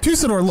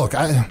 Tussador, look,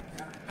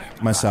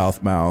 my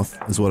south mouth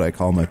is what I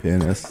call my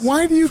penis.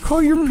 Why do you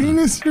call your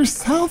penis your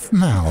south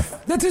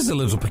mouth? That is a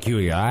little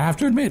peculiar, I have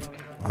to admit.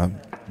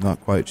 I'm not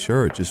quite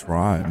sure. It just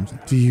rhymes.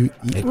 Do you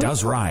eat It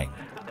does rhyme.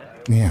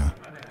 Yeah.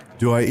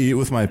 Do I eat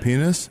with my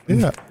penis?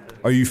 Yeah.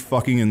 Are you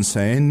fucking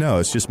insane? No,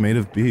 it's just made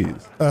of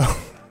bees.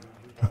 Oh.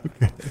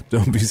 Okay.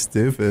 Don't be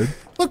stupid.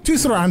 Look,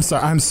 Tussador,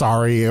 I'm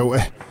sorry.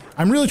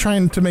 I'm really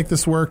trying to make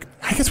this work.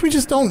 I guess we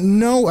just don't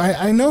know.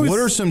 I know. What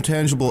are some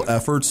tangible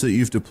efforts that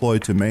you've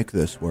deployed to make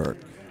this work?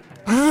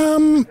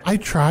 I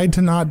tried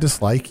to not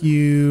dislike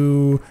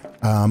you.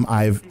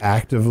 I've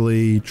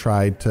actively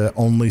tried to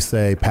only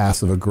say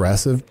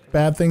passive-aggressive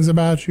bad things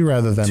about you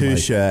rather than like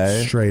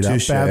straight-up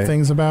bad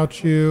things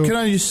about you. Can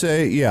I just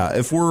say, yeah,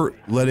 if we're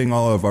letting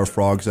all of our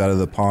frogs out of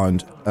the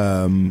pond,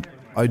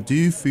 I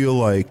do feel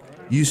like,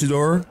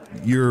 Usador,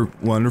 you're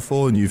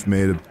wonderful and you've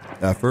made an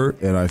effort,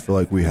 and I feel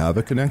like we have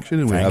a connection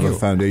and we have a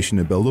foundation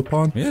to build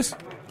upon. Yes.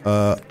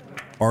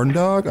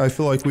 Arndog, I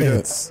feel like we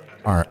don't...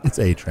 It's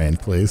A-Train,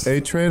 please.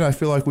 A-Train, I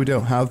feel like we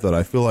don't have that.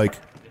 I feel like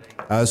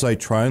as I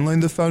try and lay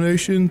the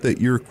foundation,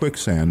 that you're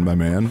quicksand, my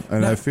man.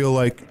 And I feel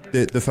like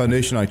the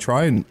foundation I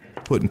try and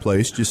put in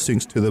place just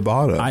sinks to the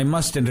bottom. I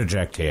must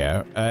interject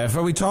here.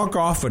 For we talk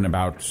often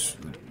about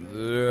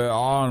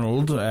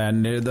Arnold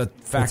and the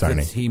fact that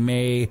he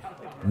may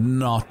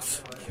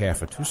not care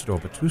for Tussador,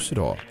 but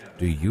Tussador,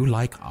 do you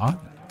like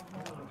Arnold?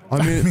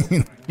 I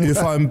mean, if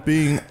I'm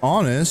being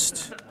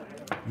honest,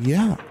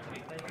 yeah.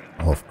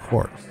 Well, of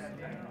course.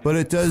 But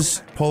it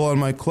does pull on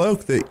my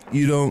cloak that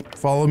you don't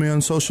follow me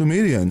on social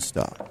media and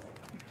stuff.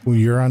 Well,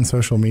 you're on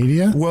social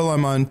media? Well,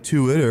 I'm on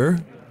Twitter.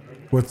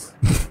 What's...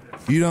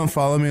 You don't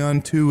follow me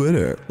on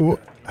Twitter. Well,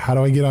 how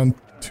do I get on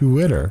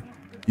Twitter?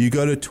 You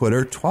go to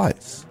Twitter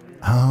twice.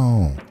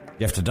 Oh.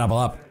 You have to double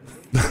up.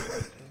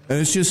 And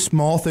it's just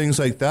small things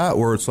like that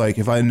where it's like,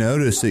 if I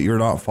notice that you're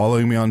not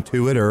following me on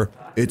Twitter,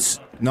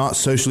 it's not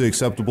socially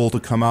acceptable to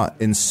come out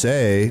and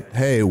say,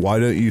 hey, why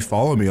don't you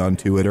follow me on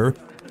Twitter?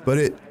 But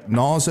it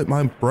gnaws at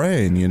my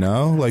brain, you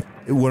know? Like,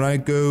 when I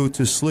go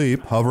to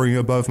sleep, hovering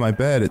above my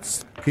bed,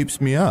 it keeps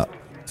me up.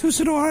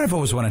 Tusador, I've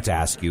always wanted to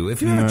ask you,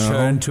 if you ever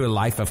turned to a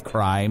life of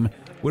crime,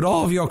 would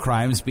all of your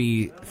crimes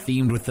be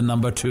themed with the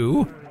number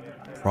 2?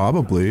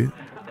 Probably.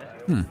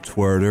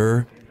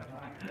 Twerter,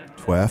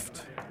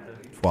 tweft,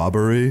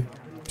 twobbery.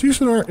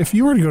 Tusador, if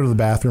you were to go to the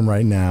bathroom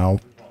right now...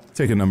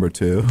 Take a number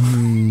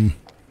 2.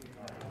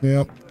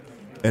 Yep.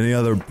 Any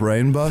other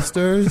brain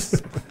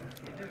busters?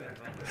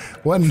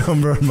 What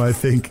number am I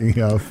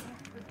thinking of?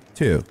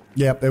 2.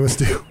 Yep, it was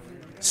 2.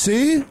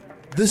 See?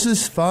 This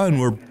is fun.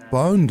 We're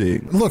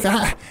bonding. Look,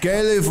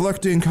 Gaily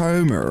Vluchting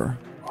Comer.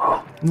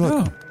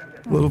 Look.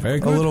 A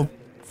little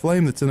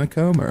flame that's in a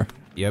comber.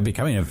 You're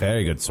becoming a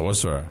very good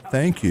sorcerer.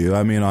 Thank you.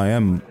 I mean, I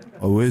am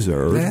a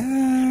wizard.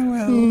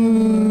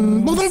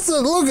 Well, that's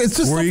look. It's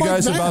just. Were you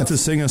guys about to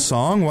sing a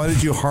song? Why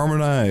did you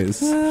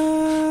harmonize?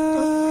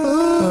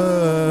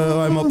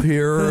 I'm up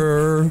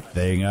here.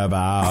 Thing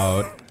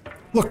about.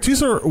 Look,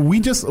 Tusador,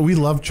 we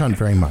love Chunt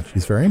very much.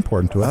 He's very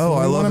important to us. Oh,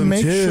 I love him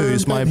too. Sure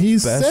he's my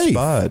best safe.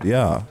 Bud.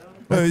 Yeah.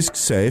 No, he's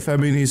safe. I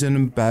mean, he's in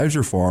a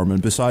badger farm,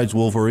 and besides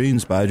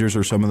wolverines, badgers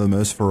are some of the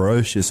most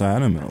ferocious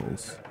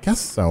animals. Guess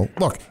so.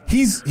 Look,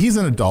 he's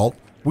an adult.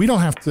 We don't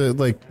have to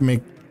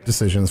make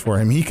decisions for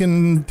him. He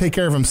can take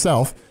care of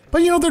himself.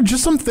 But there are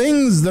just some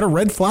things that are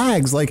red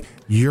flags. Like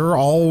you're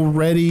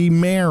already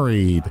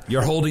married.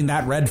 You're holding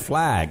that red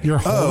flag.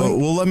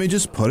 Well, let me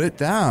just put it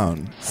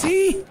down.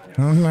 See?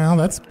 Oh, well,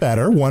 that's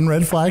better. One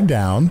red flag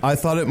down. I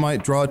thought it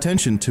might draw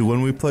attention to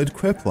when we played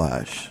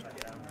Quiplash.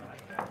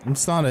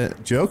 It's not a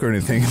joke or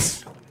anything.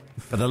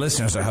 For the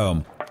listeners at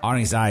home,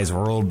 Arnie's eyes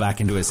rolled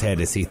back into his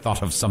head as he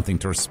thought of something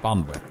to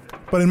respond with.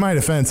 But in my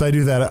defense, I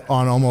do that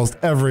on almost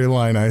every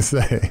line I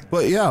say.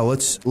 But yeah,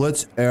 let's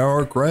air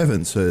our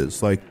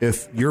grievances. Like,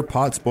 if your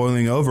pot's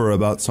boiling over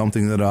about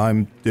something that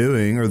I'm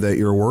doing or that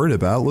you're worried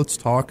about, let's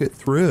talk it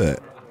through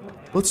it.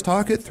 Let's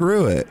talk it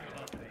through it.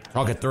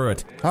 Talk it through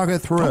it. Talk it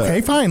through it.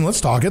 Okay, fine. Let's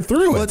talk it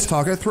through it. Let's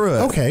talk it through it.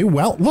 Okay,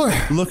 well, look.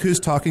 Look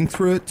who's talking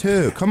through it,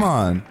 too. Come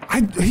on.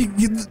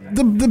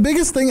 The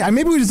biggest thing,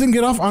 maybe we just didn't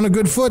get off on a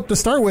good foot to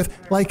start with.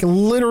 Like,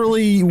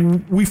 literally,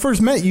 we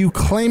first met you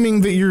claiming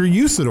that you're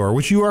Usador,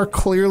 which you are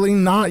clearly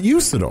not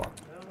Usador.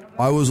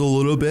 I was a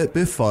little bit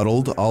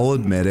befuddled, I'll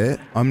admit it.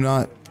 I'm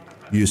not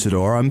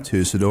Usador, I'm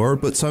Tusador,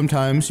 but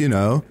sometimes,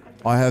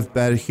 I have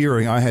bad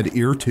hearing. I had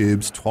ear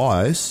tubes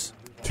twice.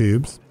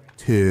 Tubes?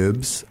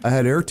 Tubes. I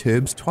had air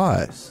tubes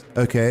twice.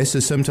 Okay, so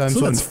sometimes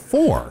that's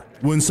 4.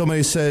 When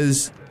somebody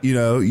says,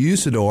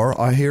 Usador,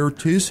 I hear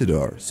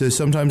Tusador. So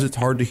sometimes it's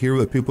hard to hear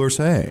what people are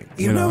saying.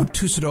 You know,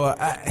 Tusador,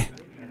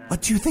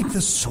 what do you think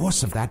the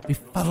source of that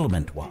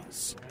befuddlement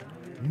was?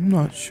 I'm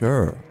not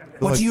sure.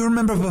 What do you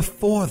remember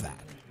before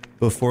that?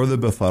 Before the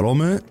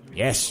befuddlement?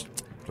 Yes.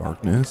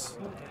 Darkness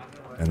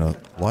and a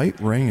light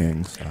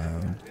ringing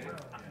sound.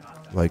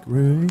 Like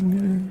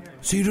ringing.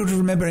 So you don't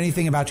remember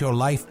anything about your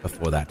life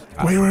before that?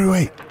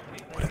 Wait.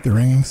 What did the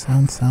ringing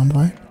sound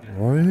like?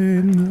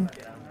 Ring.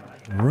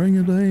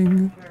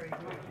 Ring-a-ding.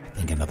 I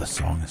think another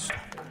song is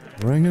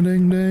starting.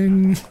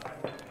 Ring-a-ding-ding.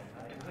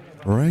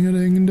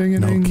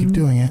 Ring-a-ding-ding-a-ding. No, keep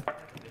doing it.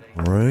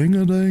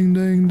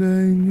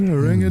 Ring-a-ding-ding-ding.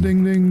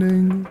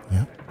 Ring-a-ding-ding-ding.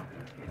 Yep.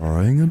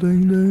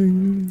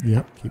 Ring-a-ding-ding.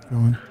 Yep, keep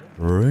going.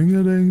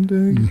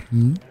 Ring-a-ding-ding.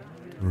 Mm-hmm.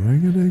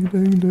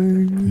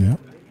 Ring-a-ding-ding-ding. Yep.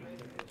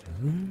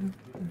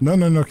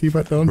 No, keep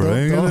it. Don't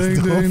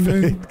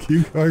fade.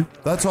 Keep going.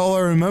 That's all I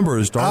remember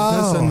is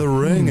darkness and the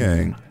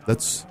ringing.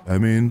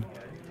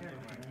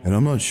 And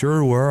I'm not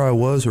sure where I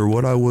was or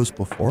what I was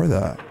before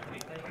that.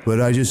 But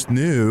I just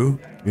knew,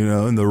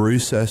 in the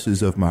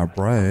recesses of my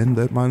brain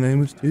that my name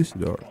was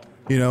Tusador.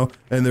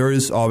 And there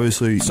is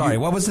obviously... Sorry,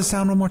 what was the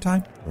sound one more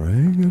time?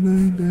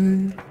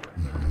 Ring-a-ding-ding.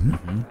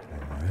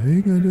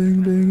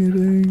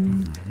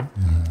 Ring-a-ding-ding-a-ding.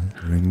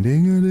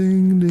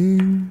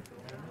 Ring-ding-a-ding-ding.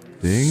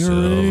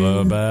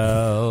 Silver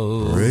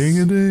bells.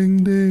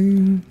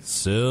 Ring-a-ding-ding.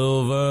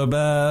 Silver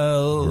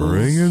bells.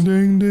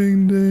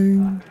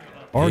 Ring-a-ding-ding-ding.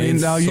 Arnie,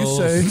 now you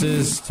say...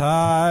 Solstice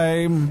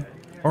time.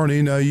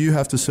 Arnie, now you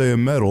have to say a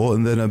metal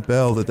and then a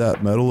bell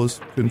that metal is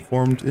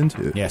conformed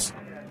into. Yes.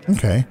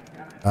 Okay.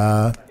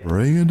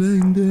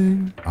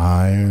 Ring-a-ding-ding.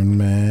 Iron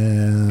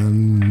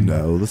Man.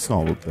 No, that's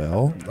not a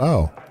bell.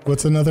 Oh.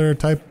 What's another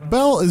type?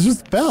 Bell is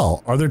just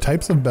bell. Are there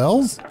types of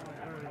bells?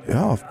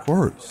 Yeah, of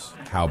course.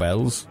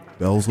 Cowbells.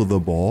 Bells with a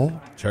ball.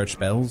 Church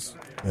bells.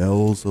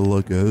 Bells of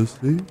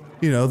Lugosi.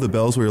 The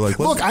bells where you're like,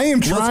 look, I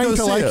am trying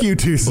to like you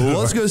too, sir.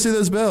 Let's go see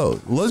those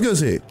bells. Let's go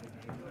see.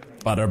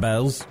 Butter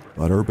bells.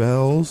 Butter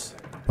bells.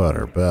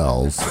 Butter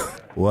bells.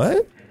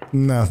 What?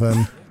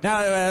 Nothing.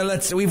 Now,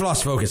 we've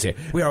lost focus here.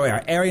 We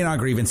are airing our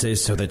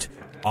grievances so that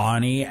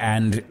Arnie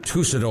and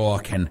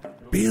Tusador can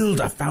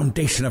build a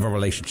foundation of a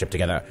relationship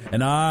together.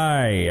 And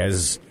I,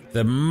 as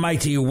the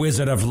mighty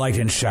wizard of light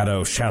and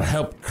shadow, shall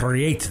help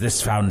create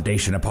this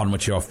foundation upon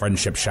which your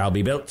friendship shall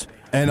be built.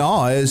 And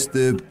I, as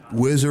the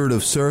wizard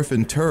of surf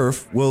and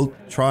turf, will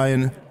try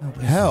and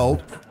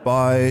help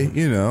by,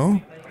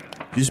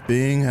 just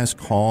being as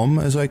calm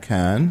as I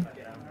can.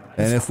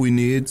 And if we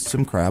need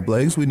some crab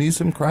legs, we need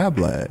some crab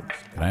legs.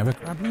 Can I have a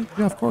crab leg?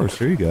 Yeah, of course.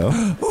 Here you go.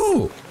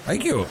 Ooh,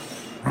 thank you.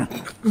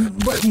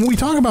 But when we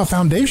talk about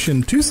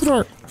foundation,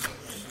 Tussador,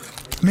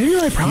 maybe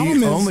my problem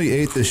He is... only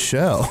ate the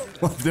shell.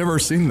 I've never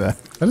seen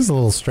that. That is a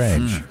little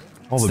strange.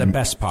 It's the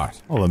best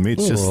part. All the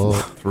meat's just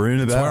thrown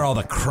about. It's where all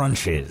the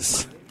crunch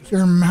is.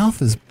 Your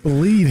mouth is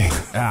bleeding.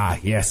 Ah,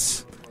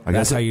 yes. I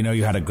That's guess how you know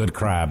you had a good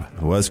crab.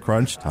 It was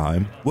crunch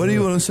time. What do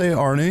you want to say,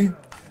 Arnie?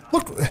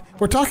 Look,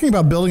 we're talking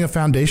about building a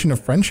foundation of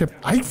friendship.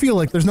 I feel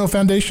like there's no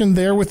foundation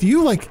there with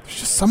you. Like,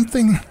 there's just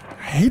something,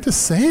 I hate to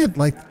say it,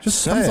 like,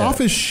 just comes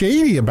off as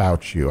shady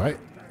about you.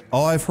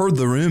 I've heard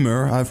the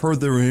rumor. I've heard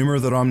the rumor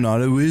that I'm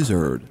not a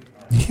wizard.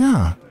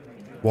 Yeah.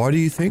 Why do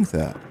you think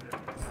that?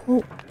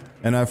 Well,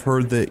 and I've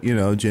heard that,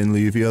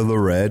 Genlevia the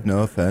Red, no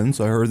offense,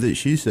 I heard that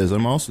she says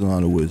I'm also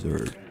not a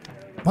wizard.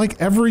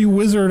 Like every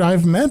wizard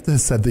I've met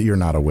has said that you're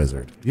not a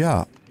wizard.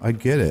 Yeah, I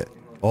get it.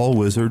 All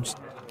wizards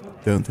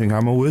don't think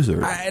I'm a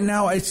wizard.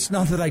 Now, it's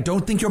not that I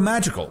don't think you're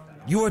magical.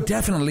 You are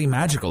definitely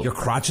magical. Your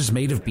crotch is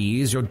made of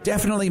bees. You're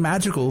definitely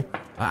magical.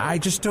 I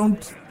just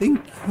don't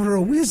think you're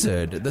a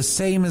wizard, the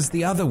same as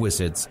the other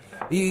wizards.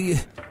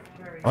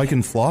 I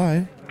can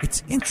fly.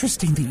 It's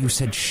interesting that you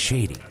said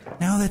shady.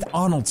 Now that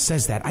Arnold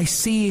says that, I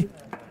see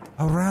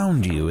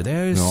around you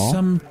there is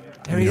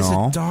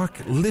a dark,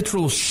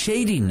 literal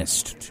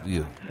shadiness to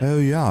you. Oh,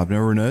 yeah, I've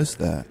never noticed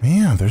that.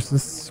 Man, there's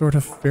this sort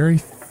of very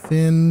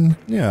thin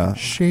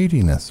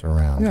shadiness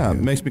around Yeah, you.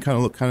 it makes me kind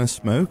of look kind of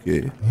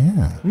smoky.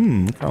 Yeah.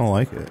 Kind of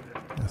like it.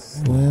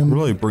 Slim. It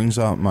really brings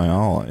out my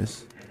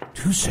eyes.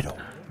 Tussador.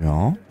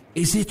 Yeah?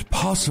 Is it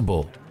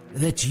possible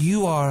that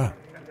you are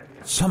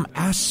some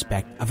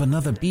aspect of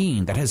another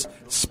being that has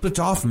split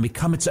off and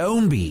become its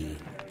own being?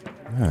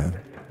 Yeah.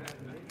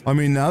 I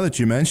mean, now that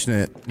you mention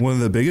it, one of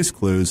the biggest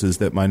clues is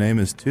that my name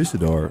is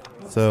Tussador.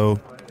 So,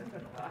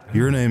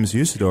 your name is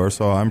Usador,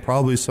 so I'm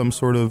probably some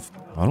sort of,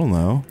 I don't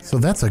know. So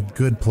that's a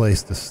good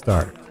place to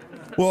start.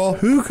 Well,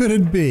 who could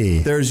it be?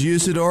 There's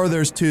Usador,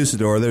 there's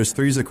Tussador, there's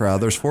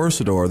Three's-a-Crowd, there's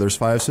Foursador, there's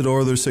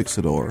Fivesador, there's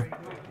Sixsador.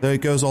 Then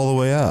it goes all the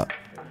way up.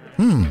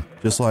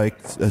 Just like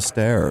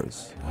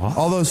stairs. What?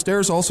 Although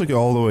stairs also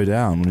go all the way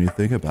down when you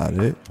think about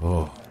it.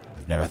 Oh,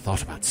 I've never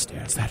thought about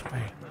stairs that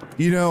way.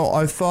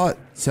 I've thought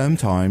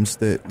sometimes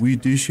that we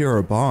do share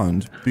a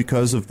bond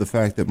because of the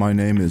fact that my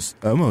name is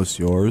almost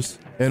yours,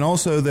 and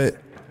also that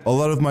a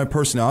lot of my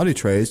personality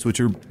traits,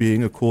 which are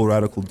being a cool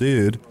radical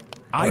dude,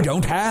 I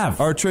don't have.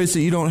 Are traits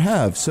that you don't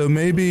have. So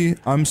maybe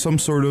I'm some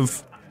sort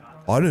of,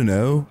 I don't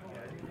know,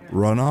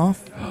 runoff?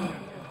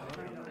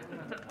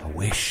 A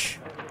wish.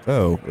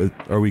 Oh,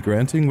 are we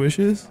granting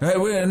wishes?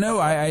 No,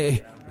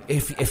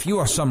 if you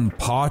are some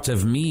part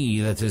of me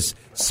that is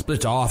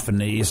split off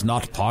and is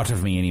not part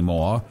of me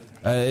anymore,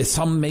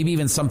 maybe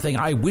even something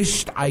I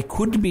wished I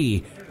could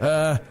be.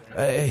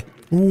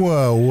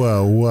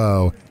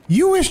 Whoa.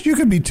 You wished you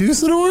could be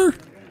Tussador?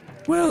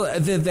 Well,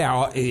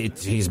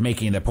 he's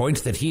making the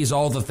point that he's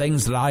all the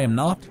things that I am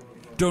not.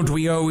 Don't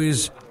we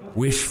always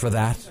wish for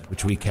that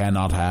which we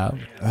cannot have?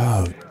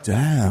 Oh,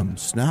 damn,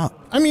 snap.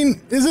 I mean,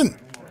 isn't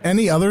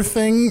any other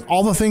thing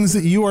all the things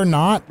that you are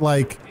not?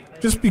 Like,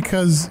 just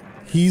because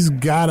he's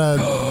got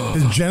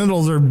his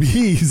genitals are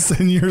bees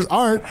and yours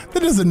aren't,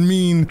 that doesn't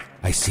mean...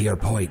 I see your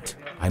point.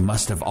 I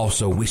must have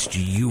also wished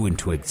you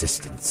into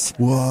existence.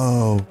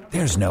 Whoa.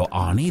 There's no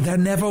Arnie. There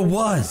never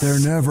was. There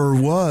never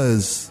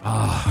was.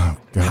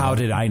 How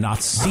did I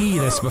not see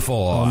this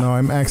before? Oh no,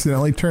 I'm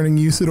accidentally turning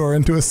Usador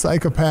into a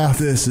psychopath.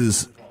 This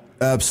is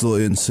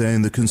absolutely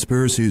insane. The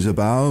conspiracies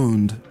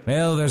abound.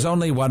 Well, there's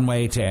only one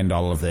way to end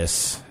all of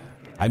this.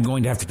 I'm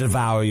going to have to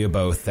devour you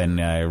both and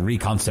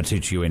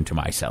reconstitute you into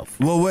myself.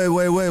 Well,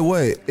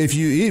 wait. If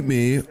you eat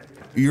me,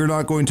 you're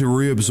not going to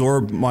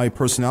reabsorb my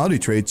personality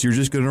traits. You're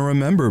just going to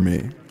remember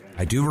me.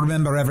 I do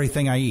remember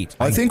everything I eat.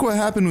 I think what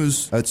happened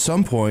was, at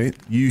some point,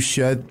 you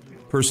shed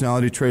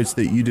personality traits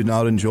that you did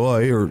not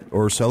enjoy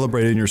or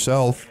celebrate in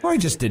yourself. Or I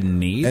just didn't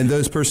need. And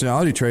those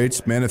personality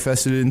traits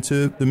manifested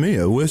into me,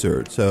 a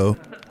wizard. So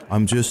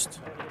I'm just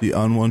the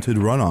unwanted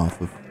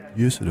runoff of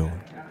Usador.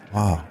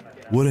 Wow,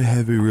 what a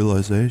heavy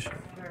realization.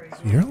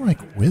 So you're like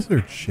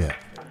wizard shit.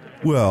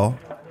 Well...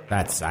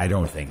 I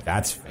don't think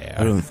that's fair.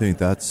 I don't think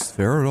that's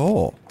fair at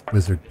all.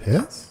 Wizard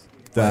piss?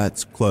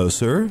 That's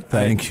closer.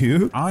 Thank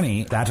you.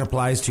 Arnie, that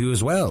applies to you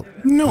as well.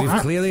 No,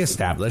 We've clearly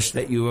established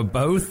that you are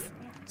both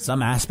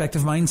some aspect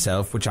of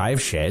myself which I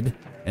have shed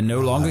and no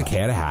longer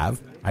care to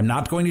have. I'm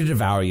not going to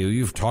devour you.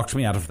 You've talked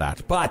me out of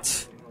that.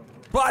 But,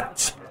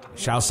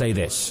 shall say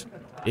this.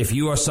 If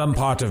you are some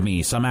part of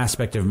me, some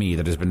aspect of me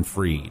that has been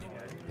freed,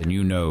 then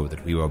you know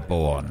that we were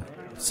born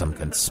of some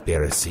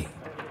conspiracy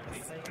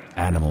of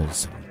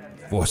animals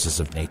and forces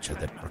of nature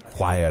that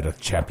required a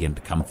champion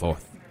to come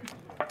forth.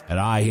 And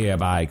I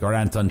hereby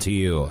grant unto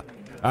you,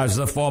 as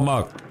the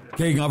former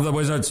king of the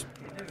wizards,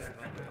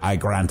 I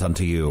grant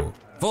unto you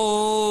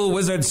full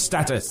wizard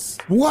status.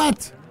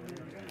 What?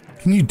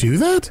 Can you do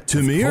that?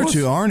 To me or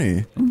to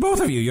Arnie? Both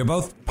of you. You're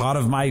both part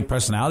of my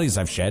personalities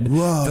I've shed.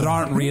 Whoa. That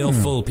aren't real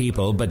full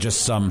people, but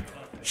just some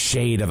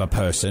shade of a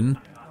person.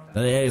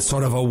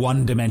 Sort of a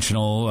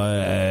one-dimensional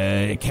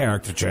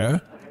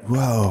caricature.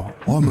 Wow,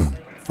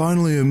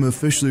 finally I'm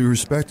officially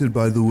respected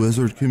by the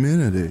wizard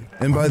community.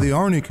 And by the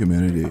Arnie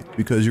community,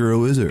 because you're a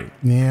wizard.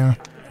 Yeah.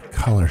 What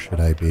color should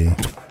I be?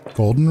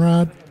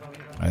 Goldenrod?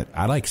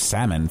 I like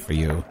salmon for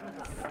you.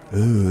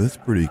 Ooh, that's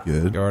pretty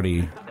good. You're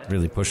already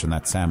really pushing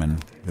that salmon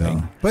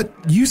thing.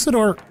 But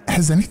Usador,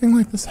 has anything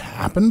like this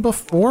happened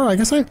before? I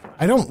guess I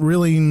don't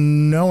really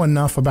know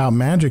enough about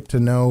magic to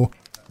know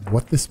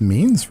what this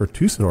means for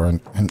Tusador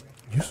and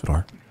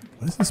Usador.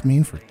 What does this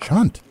mean for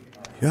Chunt?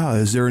 Yeah,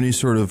 is there any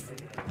sort of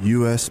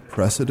U.S.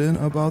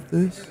 precedent about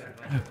this?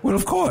 Well,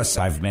 of course.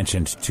 I've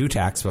mentioned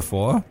Tutax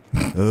before.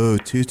 Oh,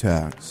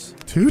 Tutax.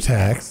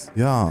 Tutax?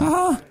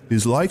 Yeah.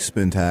 He's like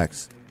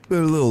Spintax, but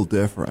a little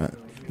different.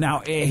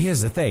 Now,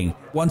 here's the thing.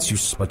 Once you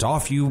split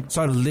off, you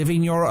start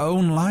living your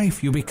own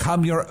life. You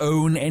become your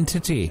own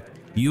entity.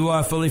 You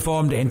are a fully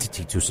formed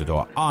entity,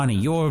 Tusador.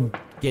 Arnie, you're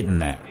getting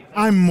there.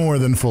 I'm more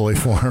than fully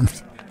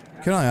formed.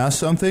 Can I ask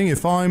something?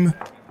 If I'm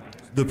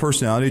the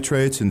personality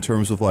traits in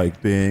terms of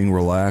like being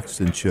relaxed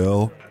and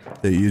chill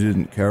that you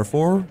didn't care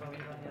for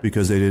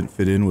because they didn't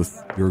fit in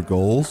with your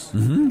goals,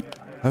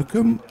 how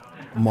come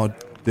my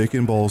dick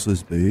and balls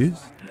is bees?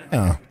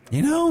 Yeah.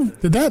 You know,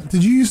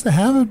 did you used to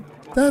have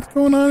that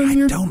going on in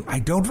your... I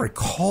don't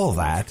recall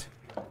that.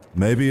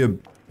 Maybe a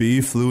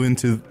bee flew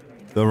into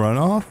the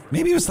runoff?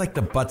 Maybe it was like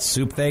the butt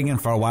soup thing,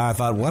 and for a while I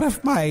thought, what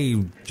if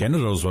my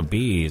genitals were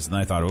bees? And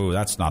I thought, oh,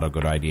 that's not a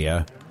good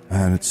idea.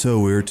 Man, it's so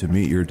weird to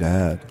meet your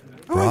dad.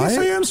 Oh, right? I guess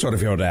I am sort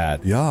of your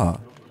dad. Yeah.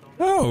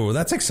 Oh,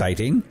 that's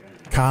exciting.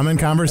 Common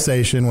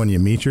conversation when you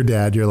meet your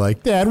dad. You're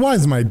like, Dad, why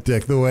is my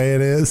dick the way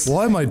it is?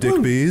 Why my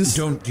dick bees?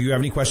 Do you have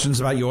any questions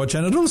about your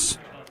genitals?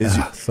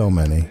 So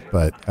many,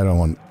 but I don't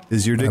want...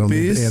 Is your dick I don't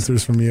bees? need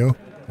answers from you.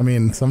 I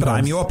mean, sometimes... But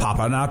I'm your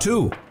papa now,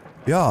 too.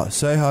 Yeah,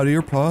 say hi to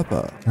your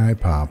papa. Hi,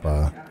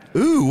 Papa.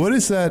 Ooh, what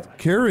is that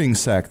carrying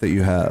sack that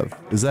you have?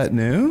 Is that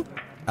new?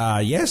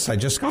 Yes, I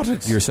just got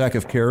it. Your sack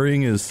of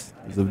carrying is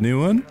a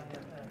new one?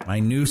 My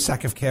new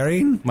sack of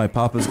carrying? My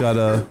papa's got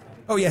a...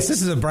 Oh, yes,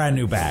 this is a brand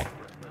new bag.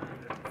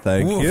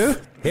 Thank you.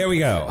 Here we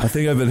go. I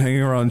think I've been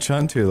hanging around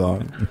Chunt too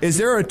long. Is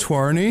there a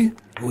Twarny?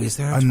 Oh, is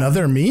there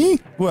another me?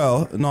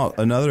 Well, not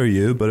another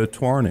you, but a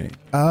Twarny.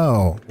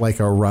 Oh, like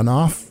a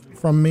runoff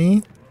from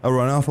me? A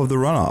runoff of the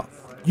runoff.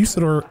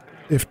 Usador,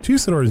 if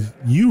Tusador's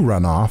you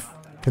run off,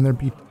 can there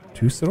be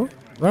Tusador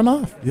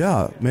runoff?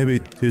 Yeah, maybe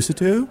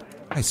Tusatu?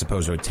 I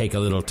suppose it would take a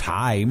little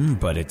time,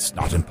 but it's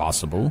not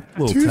impossible.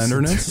 A little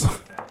tenderness.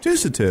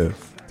 Tusatu.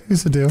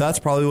 Tusatu. That's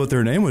probably what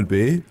their name would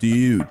be. Do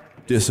you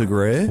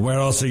disagree? Where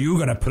else are you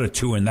going to put a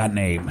 2 in that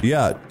name?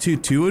 Yeah,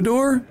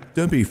 Tuador?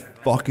 Don't be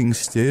fucking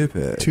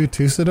stupid.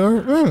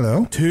 Tusador? I don't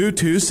know.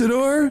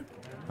 Tusador?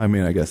 I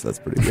mean, I guess that's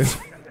pretty good.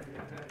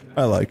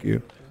 I like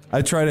you.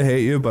 I try to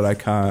hate you, but I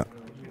can't.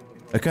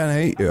 I kind of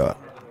hate you.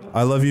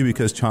 I love you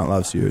because Chant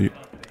loves you.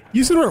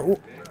 Usador,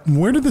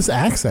 where did this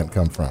accent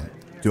come from?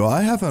 Do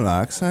I have an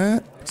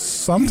accent?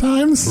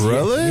 Sometimes.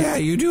 Really? Yeah,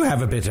 you do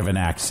have a bit of an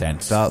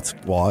accent. That's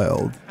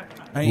wild.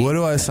 What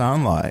do I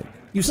sound like?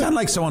 You sound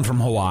like someone from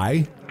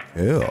Hawaii.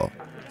 Ew.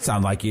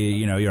 Sound like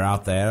you're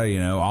out there,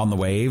 on the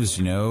waves,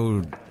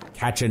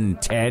 catching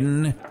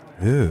 10.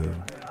 Ew.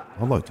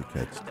 I'd like to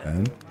catch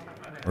 10.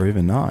 Or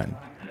even 9.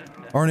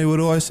 Arnie, what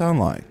do I sound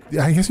like?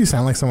 I guess you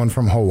sound like someone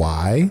from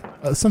Hawaii.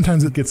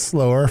 Sometimes it gets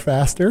slower,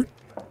 faster.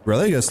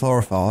 Really? It gets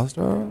slower,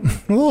 faster? A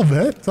little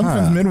bit.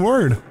 Sometimes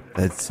mid-word.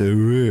 That's so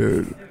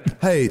weird.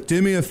 Hey,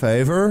 do me a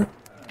favor.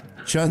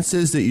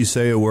 Chances that you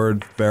say a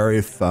word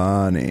very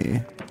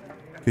funny.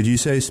 Could you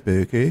say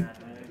spooky?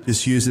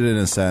 Just use it in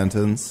a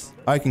sentence.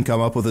 I can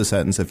come up with a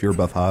sentence if you're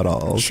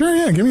befuddled. Sure,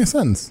 yeah, give me a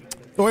sentence.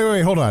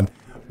 Wait, hold on.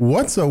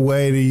 What's a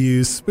way to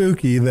use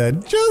spooky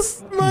that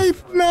just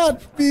might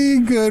not be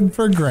good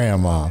for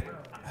Grandma?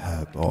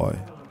 Oh, boy.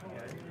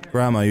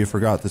 Grandma, you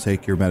forgot to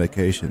take your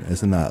medication.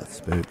 Isn't that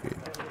spooky?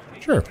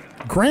 Sure.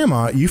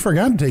 Grandma, you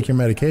forgot to take your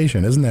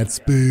medication. Isn't that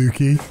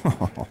spooky?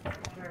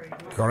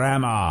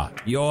 Grandma,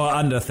 your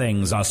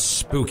underthings are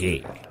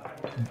spooky.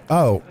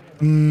 Oh,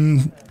 who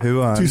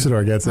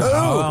Tusador gets it.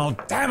 Oh,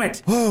 damn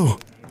it! Oh,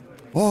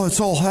 it's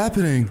all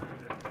happening.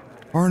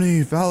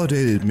 Arnie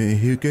validated me.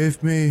 He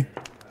gave me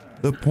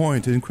the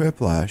point in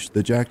Quiplash,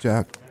 the Jack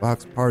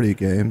Box party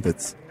game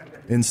that's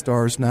in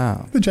stars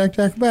now. The Jack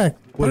Back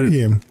party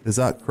game. Is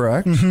that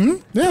correct? Mm-hmm.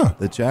 Yeah.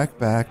 The Jack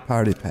Back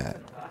party pad.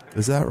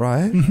 Is that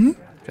right? Mm-hmm.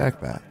 Jack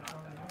Back.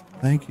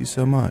 Thank you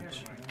so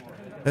much.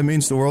 It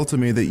means the world to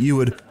me that you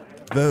would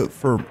vote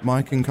for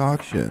my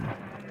concoction.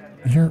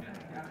 You're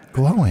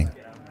glowing.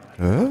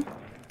 Huh?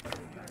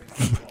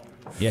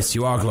 Yes,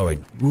 you are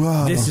glowing.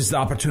 Wow. This is the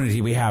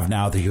opportunity we have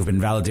now that you've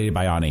been validated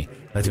by Arnie.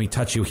 Let me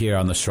touch you here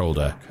on the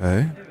shoulder.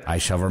 Okay. I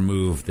shall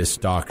remove this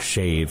dark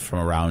shade from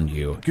around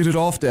you. Get it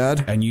off,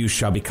 Dad. And you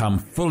shall become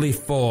fully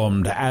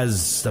formed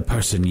as the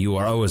person you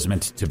are always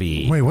meant to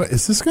be. Wait, what?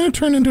 Is this going to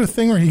turn into a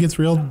thing where he gets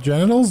real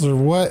genitals or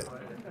what?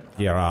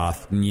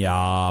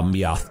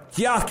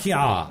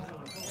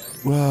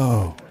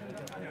 Whoa.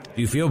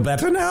 Do you feel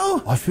better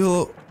now? I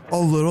feel a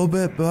little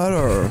bit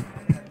better.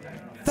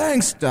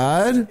 Thanks,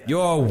 Dad.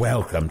 You're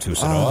welcome,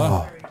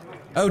 Tusador.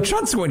 Oh,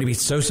 Chunt's going to be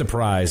so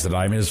surprised that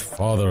I'm his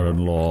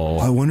father-in-law.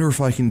 I wonder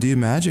if I can do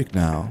magic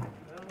now.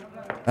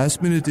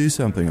 Ask me to do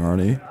something,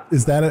 Arnie.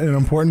 Is that an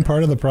important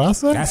part of the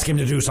process? Ask him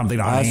to do something,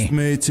 Arnie. Ask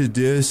me to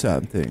do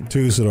something.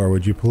 Tusador,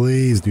 would you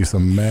please do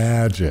some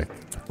magic?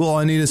 Well,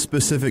 I need a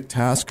specific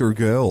task or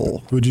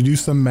goal. Would you do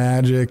some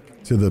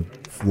magic to the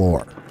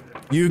floor?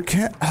 You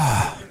can't...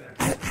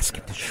 Ask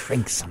him to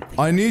shrink something.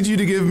 I need you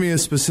to give me a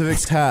specific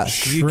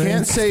task. You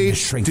can't say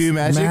do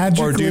magic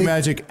or do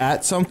magic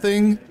at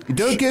something. You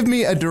don't give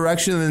me a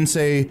direction and then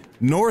say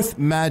north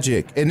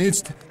magic. It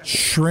needs to...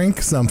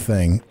 Shrink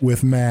something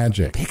with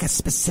magic. Pick a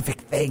specific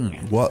thing.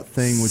 What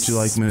thing would you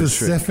like me to shrink?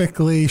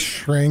 Specifically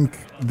shrink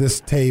this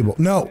table.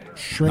 No,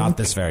 shrink... Not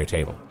this very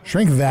table.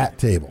 Shrink that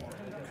table.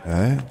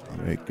 Okay,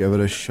 let me give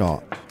it a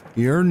shot.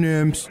 Ear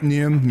nims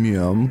nim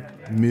mium.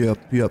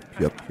 Yup.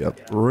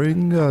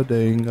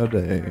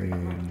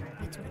 Ring-a-ding-a-ding.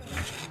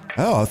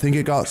 Oh, I think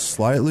it got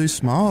slightly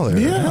smaller.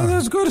 Yeah,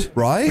 that's good.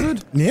 Right?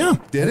 Good. Yeah.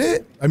 Did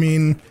it? I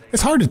mean,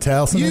 it's hard to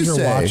tell. Sometimes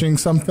you're watching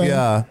something.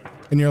 Yeah.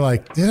 And you're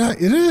like,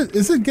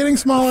 is it getting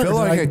smaller? I feel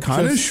like it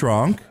kind of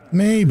shrunk.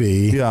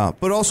 Maybe. Yeah,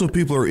 but also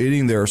people are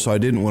eating there, so I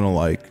didn't want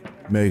to,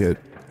 make it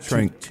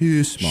shrink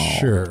too small.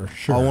 Sure.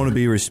 I want to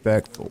be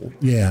respectful.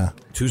 Yeah.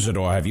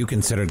 Tusador, have you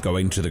considered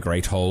going to the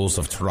Great Halls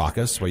of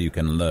Tarakas, where you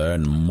can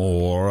learn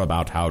more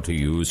about how to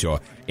use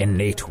your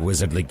innate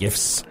wizardly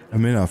gifts? I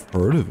mean, I've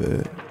heard of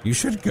it. You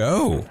should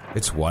go.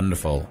 It's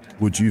wonderful.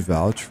 Would you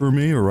vouch for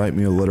me or write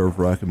me a letter of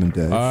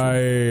recommendation?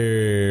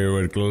 I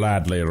would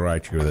gladly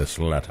write you this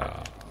letter.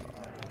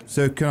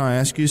 So can I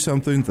ask you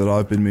something that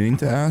I've been meaning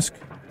to ask?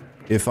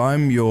 If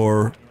I'm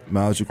your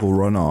magical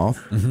runoff,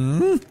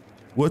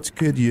 what's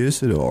Kid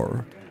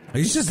Usador?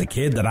 He's just a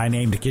kid that I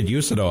named Kid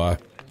Usador.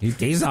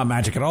 He's not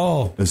magic at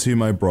all. Is he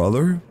my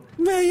brother?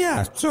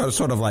 Yeah,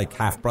 sort of like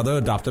half-brother,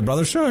 adopted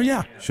brother, sure,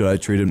 yeah. Should I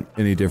treat him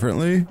any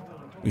differently?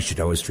 You should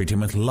always treat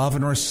him with love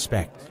and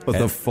respect. But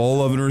the full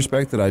love and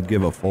respect that I'd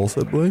give a full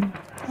sibling?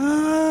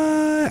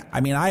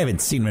 I mean, I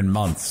haven't seen him in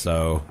months,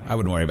 so I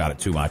wouldn't worry about it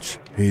too much.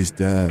 He's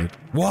dead.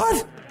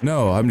 What?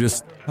 No, I'm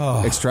just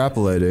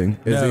extrapolating.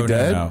 Is he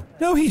dead?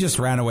 No, he just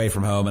ran away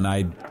from home, and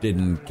I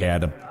didn't care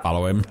to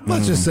follow him.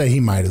 Let's just say he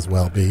might as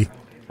well be.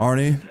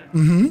 Arnie?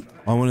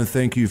 I want to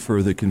thank you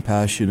for the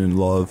compassion and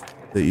love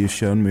that you've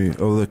shown me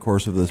over the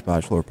course of this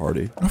bachelor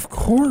party. Of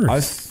course.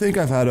 I think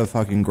I've had a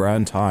fucking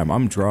grand time.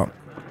 I'm drunk.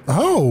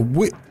 Oh,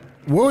 wait.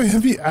 What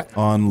have you...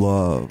 On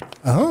love.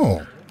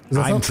 Oh.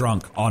 I'm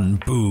drunk on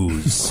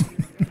booze.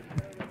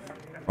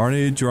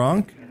 Arnie, you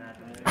drunk?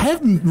 I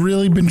haven't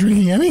really been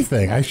drinking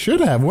anything. I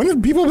should have. When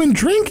have people been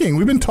drinking?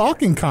 We've been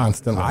talking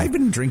constantly. I've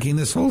been drinking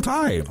this whole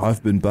time.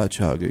 I've been butt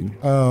chugging.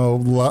 Oh,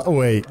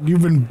 wait.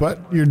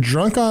 You're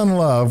drunk on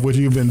love, which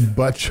you've been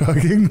butt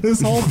chugging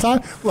this whole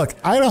time? Look,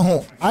 I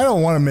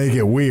don't want to make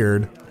it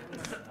weird.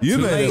 You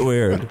made it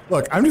weird.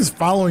 Look, I'm just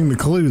following the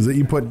clues that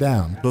you put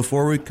down.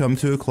 Before we come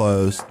to a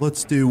close,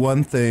 let's do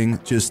one thing.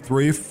 Just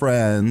 3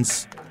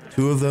 friends,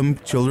 2 of them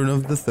children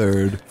of the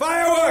 3rd.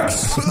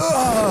 Fireworks!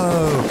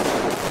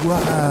 Oh!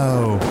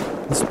 Wow.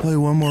 Let's play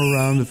one more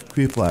round of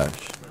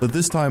Quiplash. But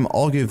this time,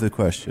 I'll give the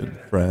question,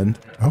 friend.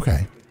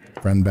 Okay.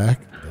 Friend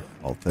back?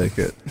 I'll take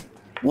it.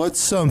 What's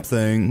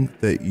something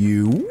that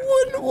you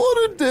wouldn't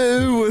want to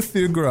do with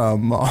your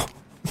grandma?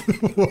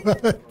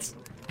 What?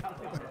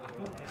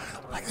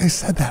 Like I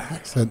said that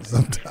accent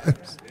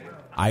sometimes.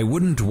 I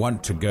wouldn't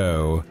want to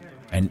go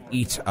and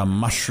eat a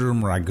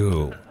mushroom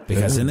ragu,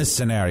 because in this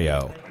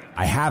scenario,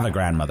 I have a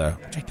grandmother,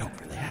 which I don't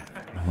really have,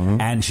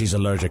 and she's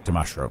allergic to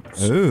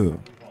mushrooms. Ooh.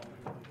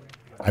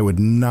 I would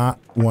not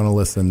want to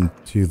listen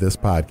to this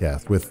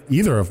podcast with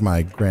either of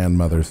my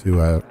grandmothers who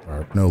are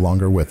no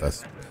longer with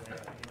us.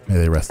 May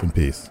they rest in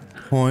peace.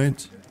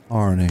 Point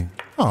Arnie.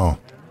 Oh.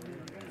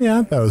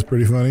 Yeah, that was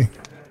pretty funny.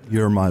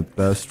 You're my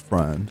best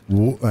friend.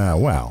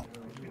 Wow.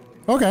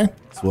 Okay.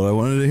 That's what I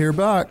wanted to hear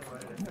back.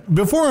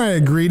 Before I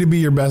agree to be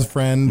your best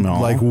friend,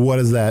 what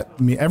does that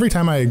mean? Every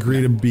time I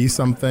agree to be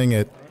something,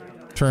 it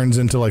turns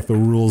into the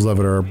rules of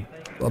it are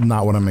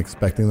not what I'm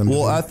expecting them to be.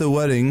 Well, at the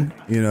wedding,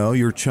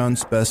 you're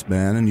Chun's best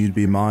man and you'd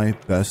be my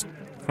best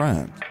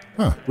friend.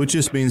 Huh. Which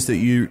just means that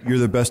you're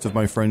the best of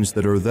my friends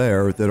that are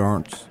there that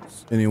aren't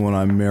anyone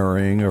I'm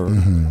marrying or,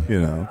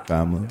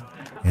 family.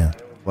 Yeah.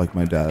 Like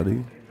my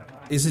daddy.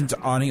 Isn't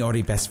Arnie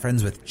already best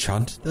friends with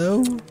Chunt,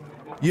 though?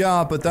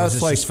 Yeah, but that's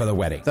just for the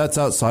wedding. That's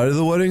outside of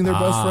the wedding, they're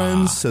best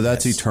friends, so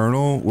that's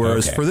eternal.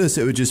 Whereas for this,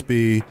 it would just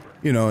be,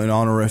 an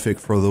honorific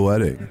for the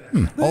wedding.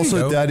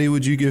 Also, Daddy,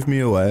 would you give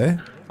me away?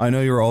 I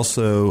know you're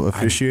also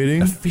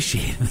officiating.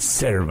 Officiating the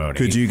ceremony.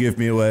 Could you give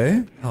me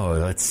away? Oh,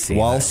 let's see.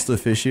 Whilst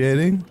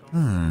officiating?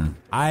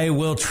 I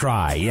will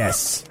try,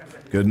 yes.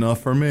 Good enough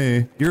for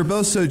me. You're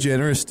both so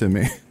generous to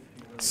me.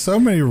 So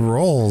many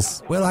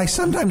roles. Well, I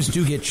sometimes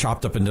do get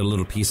chopped up into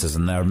little pieces,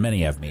 and there are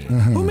many of me.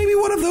 Well, maybe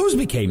one of those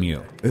became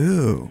you.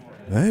 Ooh.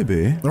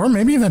 Maybe. Or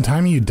maybe the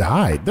time you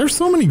died. There's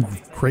so many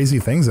crazy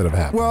things that have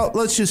happened. Well,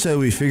 let's just say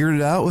we figured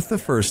it out with the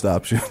first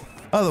option.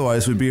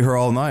 Otherwise, we'd be here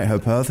all night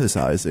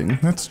hypothesizing.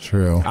 That's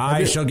true.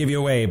 I shall give you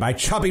away by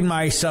chopping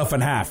myself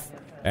in half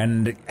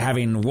and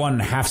having one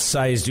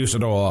half-sized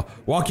Usador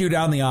walk you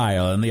down the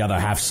aisle and the other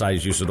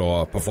half-sized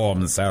Usador perform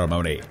the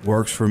ceremony.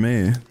 Works for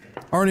me.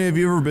 Arnie, have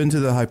you ever been to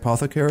the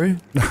Hypothecary?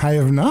 I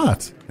have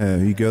not.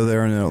 You go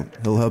there and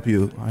he'll help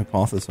you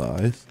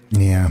hypothesize.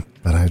 Yeah,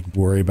 but I'd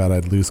worry about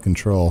I'd lose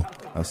control.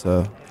 How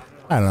so?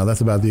 I don't know.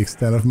 That's about the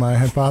extent of my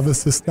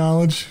hypothesis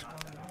knowledge.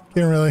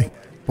 Can't really.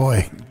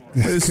 Boy.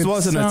 This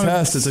wasn't a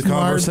test. It's a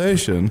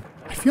conversation.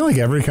 I feel like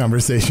every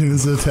conversation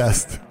is a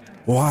test.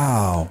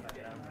 Wow.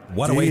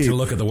 What a way to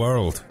look at the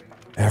world.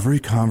 Every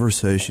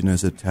conversation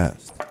is a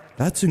test.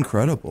 That's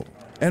incredible.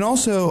 And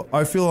also,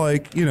 I feel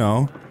like,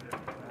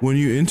 when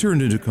you enter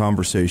into a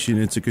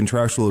conversation, it's a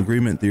contractual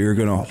agreement that you're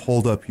going to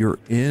hold up your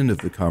end of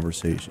the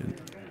conversation.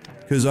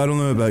 Because I don't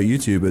know about you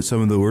two, but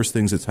some of the worst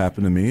things that's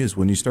happened to me is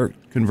when you start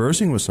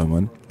conversing with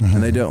someone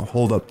and they don't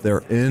hold up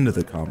their end of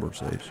the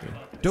conversation.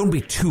 Don't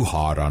be too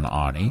hard on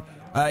Arnie.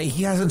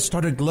 He hasn't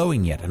started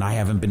glowing yet, and I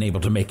haven't been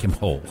able to make him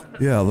whole.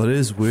 Yeah, that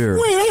is weird.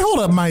 Wait, I hold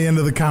up my end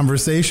of the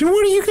conversation.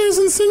 What are you guys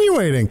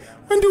insinuating?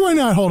 When do I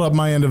not hold up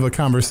my end of a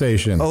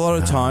conversation? A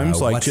lot of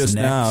times, like just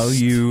next? now,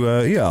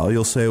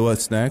 you'll say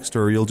what's next,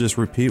 or you'll just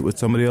repeat what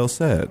somebody else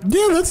said.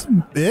 Yeah, that's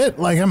it.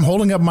 Like I'm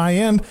holding up my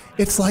end.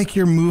 It's like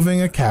you're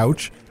moving a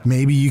couch.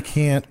 Maybe you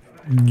can't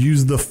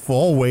use the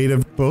full weight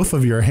of both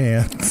of your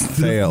hands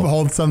to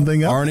hold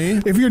something up.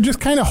 Arnie? If you're just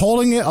kind of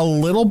holding it a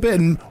little bit,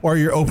 or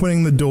you're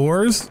opening the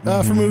doors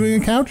for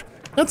moving a couch,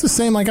 that's the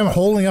same like I'm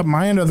holding up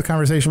my end of the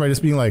conversation by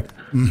just being like,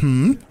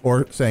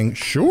 or saying,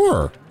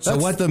 sure. So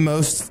what the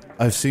most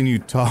I've seen you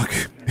talk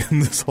in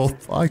this whole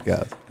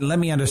podcast. Let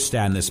me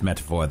understand this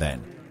metaphor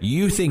then.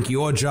 You think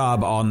your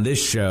job on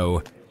this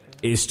show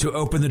is to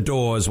open the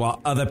doors while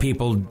other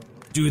people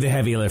do the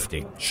heavy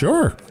lifting?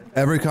 Sure.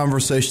 Every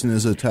conversation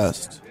is a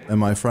test. And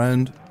my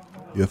friend,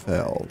 you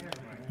failed.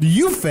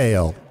 You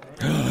fail.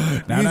 You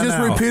just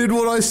repeated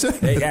what I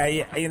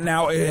said.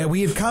 Now,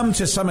 we have come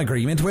to some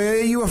agreement where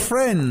you are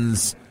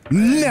friends.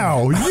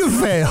 No, you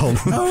failed.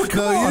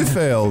 You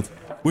failed.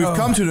 We've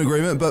come to an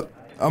agreement, but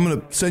I'm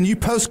going to send you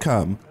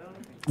post-cum.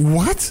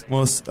 What?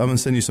 Well, I'm going to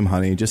send you some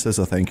honey just as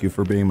a thank you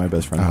for being my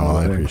best friend. Oh,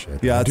 I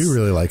appreciate that. Yeah, I do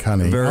really like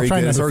honey. Very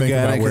good. It's organic.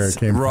 Think about where it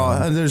came raw.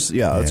 from. And it's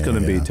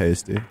going to be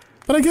tasty.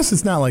 But I guess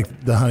it's not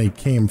like the honey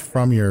came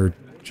from your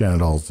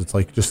genitals. It's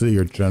like just that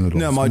your genitals.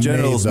 No, my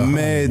genitals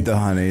made the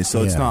honey,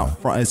 so it's not.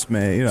 It's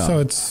made. So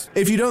it's.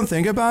 If you don't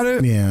think about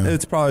it,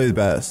 it's probably the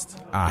best.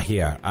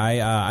 Here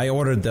I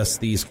ordered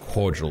these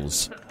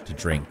cordials to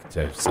drink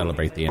to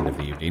celebrate the end of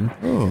the evening.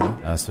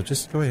 Oh. So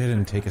just go ahead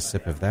and take a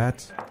sip of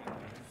that.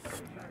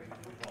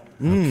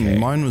 Okay.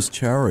 Mine was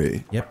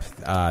cherry. Yep.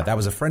 That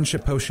was a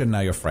friendship potion. Now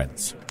you're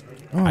friends.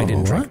 I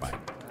didn't drink mine.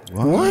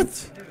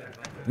 What?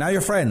 Now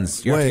you're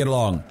friends. You have to get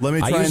along. Let me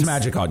try I use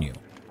magic on you.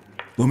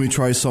 Let me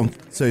try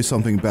say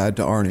something bad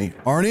to Arnie.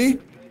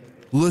 Arnie,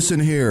 listen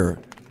here.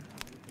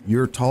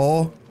 You're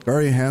tall,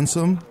 very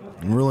handsome,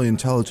 and really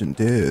intelligent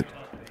dude.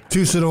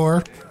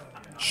 Tusador?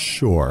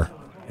 Sure.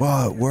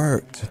 Wow, it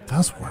worked. It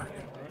does work.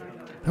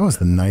 That was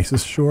the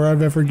nicest sure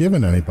I've ever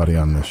given anybody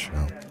on this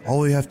show. All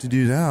we have to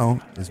do now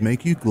is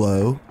make you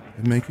glow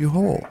and make you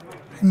whole.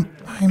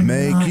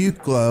 You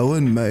glow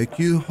and make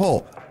you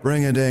whole.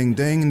 Ring a ding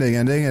ding ding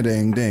a ding a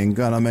ding ding.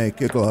 Gonna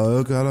make you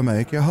glow, gonna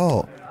make you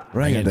whole.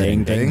 Ring a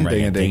ding ding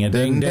ding a ding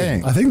ding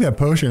ding. I think that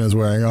potion is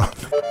wearing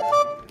off.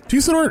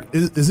 Tusador,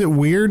 is it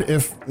weird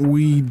if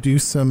we do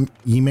some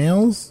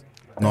emails?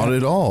 Not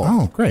at all.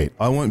 Oh, great.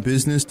 I want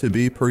business to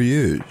be per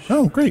usual.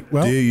 Oh, great.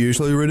 Well, do you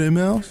usually read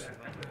emails?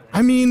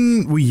 I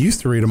mean, we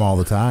used to read them all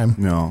the time.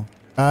 No.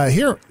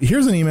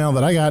 Here's an email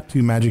that I got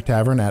to Magic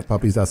Tavern at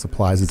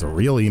Puppies.Supplies. It's a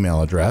real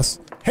email address.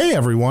 Hey,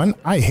 everyone.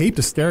 I hate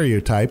to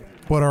stereotype,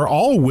 but are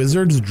all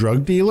wizards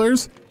drug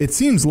dealers? It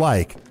seems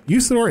like.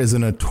 Usador is a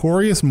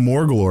notorious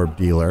Morglorb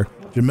dealer.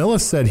 Jamila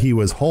said he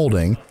was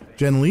holding.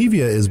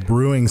 Genlevia is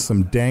brewing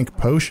some dank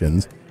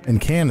potions.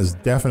 And Can is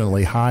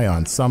definitely high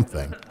on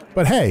something.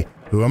 But hey,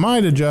 who am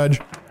I to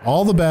judge?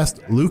 All the best,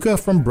 Luca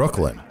from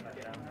Brooklyn.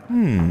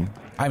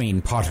 I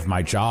mean, part of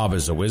my job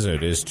as a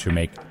wizard is to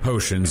make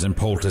potions and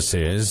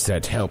poultices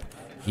that help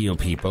heal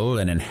people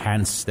and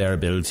enhance their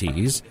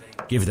abilities,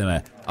 give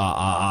them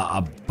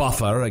a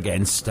buffer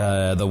against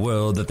the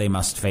world that they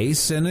must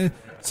face, and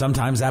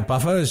sometimes that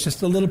buffer is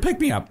just a little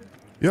pick-me-up.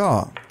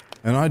 Yeah,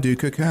 and I do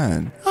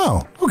cocaine.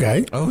 Oh,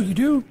 okay. Oh, you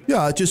do?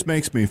 Yeah, it just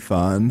makes me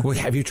fun. Well,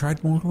 have you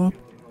tried Morglorb?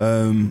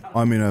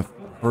 I mean, I've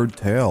heard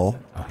tale.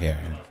 Oh, here.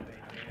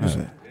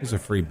 Here's a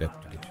free bit.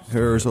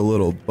 Here's a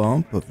little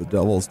bump of the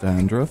devil's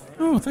dandruff.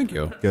 Oh, thank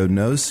you. Go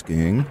nose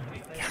skiing.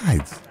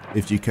 Guys.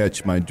 If you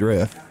catch my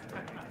drift.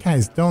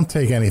 Guys, don't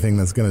take anything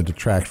that's going to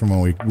detract from when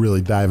we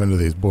really dive into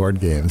these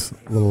board games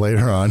a little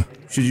later on.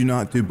 Should you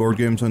not do board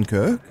games on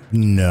Cook?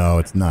 No,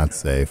 it's not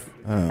safe.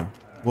 Oh.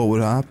 What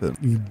would happen?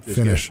 You'd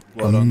finish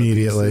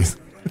immediately.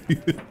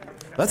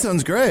 That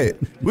sounds great.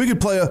 We could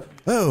play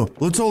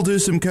let's all do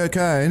some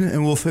cocaine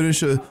and we'll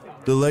finish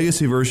the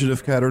legacy version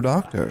of Cat or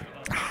Doctor.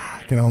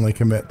 I can only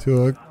commit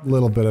to a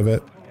little bit of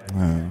it.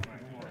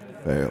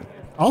 Fail.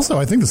 Also,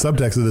 I think the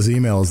subtext of this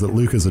email is that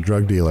Luke is a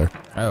drug dealer.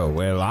 Oh,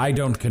 well, I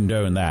don't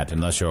condone that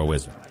unless you're a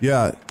wizard.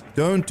 Yeah,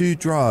 don't do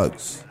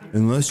drugs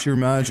unless you're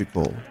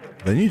magical.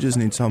 Then you just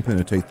need something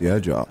to take the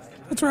edge off.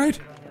 That's right.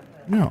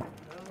 No.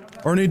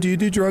 Arnie, do you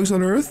do drugs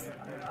on Earth?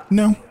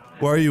 No.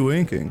 Why are you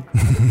winking?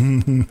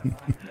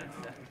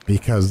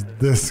 Because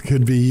this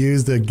could be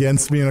used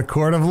against me in a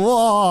court of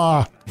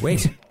law.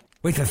 Wait,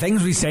 the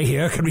things we say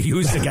here can be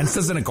used against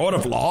us in a court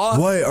of law?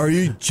 Wait, are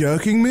you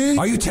joking me?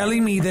 Are you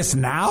telling me this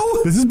now?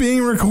 This is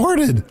being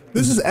recorded.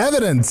 This is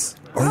evidence.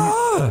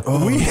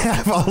 We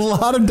have a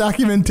lot of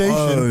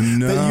documentation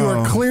that you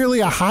are clearly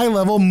a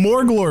high-level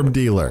Morglorb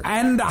dealer.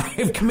 And I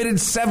have committed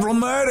several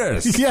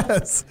murders.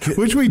 Yes,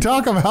 which we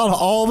talk about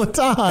all the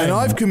time. And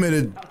I've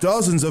committed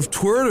dozens of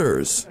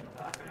twirters.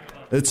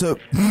 It's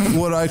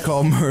what I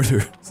call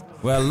murders.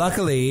 Well,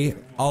 luckily,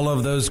 all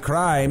of those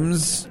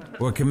crimes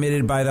were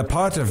committed by the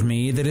part of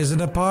me that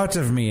isn't a part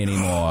of me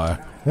anymore.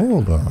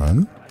 Hold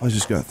on. I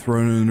just got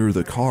thrown under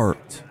the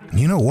cart.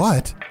 You know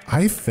what?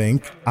 I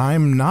think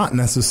I'm not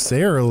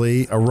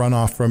necessarily a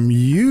runoff from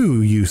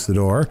you,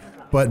 Usador,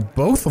 but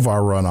both of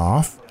our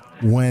runoff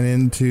went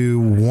into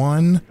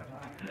one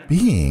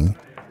being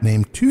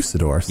named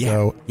Tusador.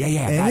 So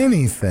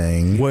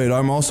anything. Wait,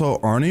 I'm also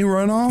Arnie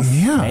runoff?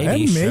 Yeah,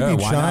 maybe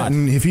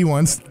Sean, if he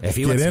wants to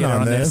get in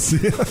on this.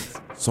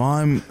 So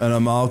I'm an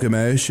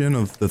amalgamation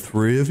of the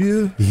three of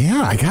you?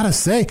 Yeah, I gotta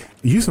say,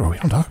 Usador, we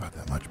don't talk about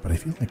that much, but I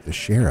feel like the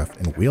sheriff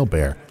and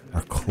Wheelbear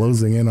are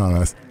closing in on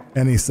us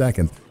any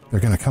second. They're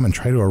going to come and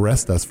try to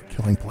arrest us for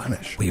killing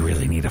Blemish. We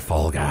really need a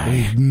fall guy.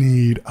 We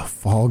need a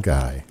fall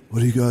guy.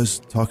 What are you guys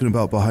talking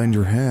about behind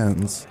your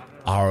hands?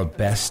 Our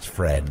best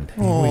friend.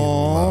 We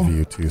love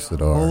you,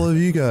 Tusador. All of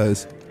you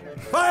guys.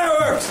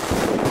 Fireworks!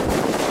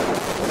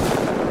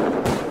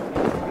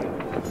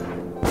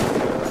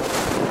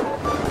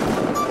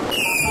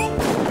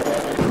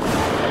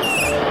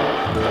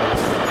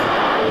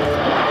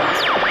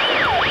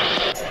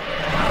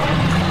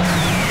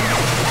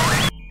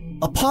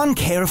 Upon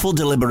careful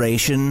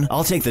deliberation,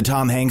 I'll take the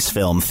Tom Hanks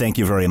film, thank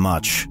you very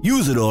much.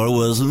 Usador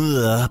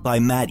was by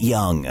Matt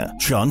Young.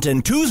 Chunt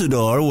and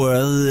Tusador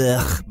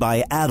were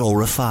by Adil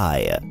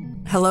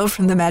Rafai. Hello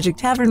from the Magic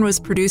Tavern was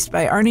produced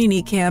by Arnie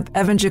Niekamp,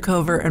 Evan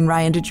Jacover, and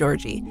Ryan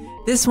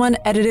DeGiorgi. This one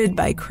edited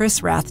by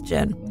Chris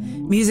Rathjen.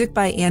 Music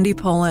by Andy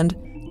Poland.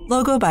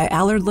 Logo by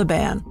Allard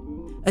Laban.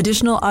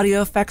 Additional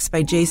audio effects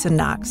by Jason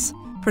Knox.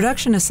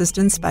 Production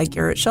assistance by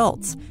Garrett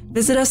Schultz.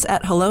 Visit us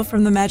at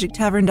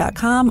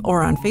hellofromthemagictavern.com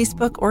or on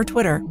Facebook or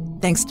Twitter.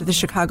 Thanks to the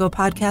Chicago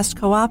Podcast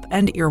Co-op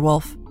and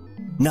Earwolf.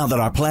 Now that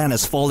our plan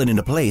has fallen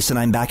into place and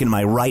I'm back in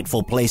my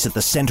rightful place at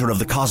the center of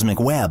the cosmic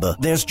web,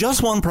 there's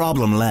just one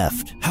problem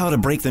left. How to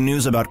break the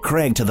news about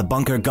Craig to the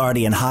Bunker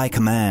Guardian High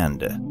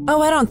Command.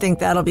 Oh, I don't think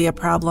that'll be a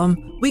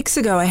problem. Weeks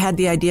ago, I had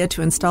the idea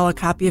to install a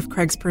copy of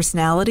Craig's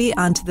personality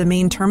onto the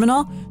main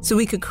terminal so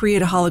we could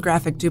create a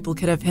holographic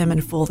duplicate of him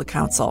and fool the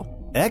council.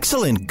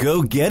 Excellent.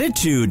 Go get it,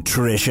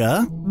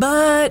 Trisha.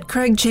 But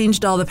Craig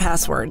changed all the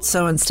passwords,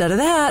 so instead of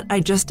that,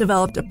 I just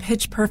developed a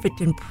pitch-perfect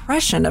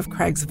impression of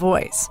Craig's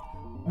voice.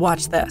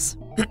 Watch this.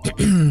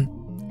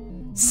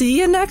 See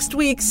you next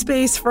week,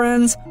 space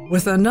friends,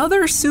 with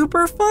another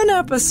super fun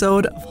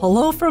episode of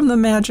Hello from the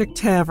Magic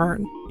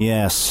Tavern.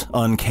 Yes,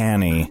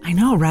 uncanny. I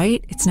know,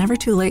 right? It's never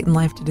too late in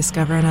life to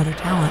discover another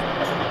talent.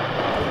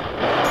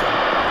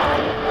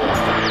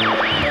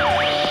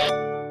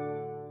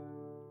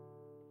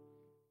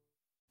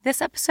 This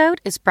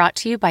episode is brought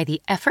to you by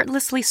the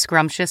effortlessly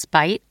scrumptious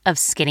bite of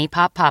Skinny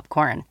Pop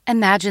Popcorn.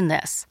 Imagine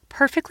this: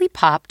 perfectly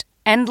popped,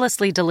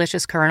 endlessly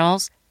delicious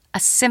kernels, a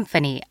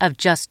symphony of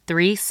just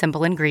 3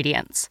 simple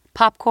ingredients: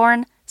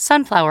 popcorn,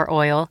 sunflower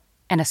oil,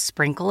 and a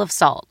sprinkle of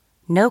salt.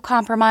 No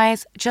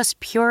compromise, just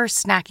pure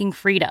snacking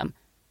freedom.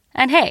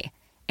 And hey,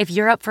 if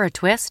you're up for a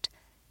twist,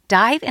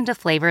 dive into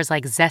flavors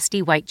like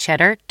zesty white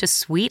cheddar to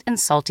sweet and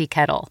salty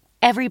kettle.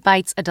 Every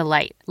bite's a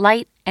delight,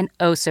 light and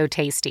oh so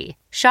tasty.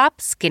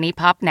 Shop Skinny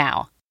Pop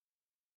now.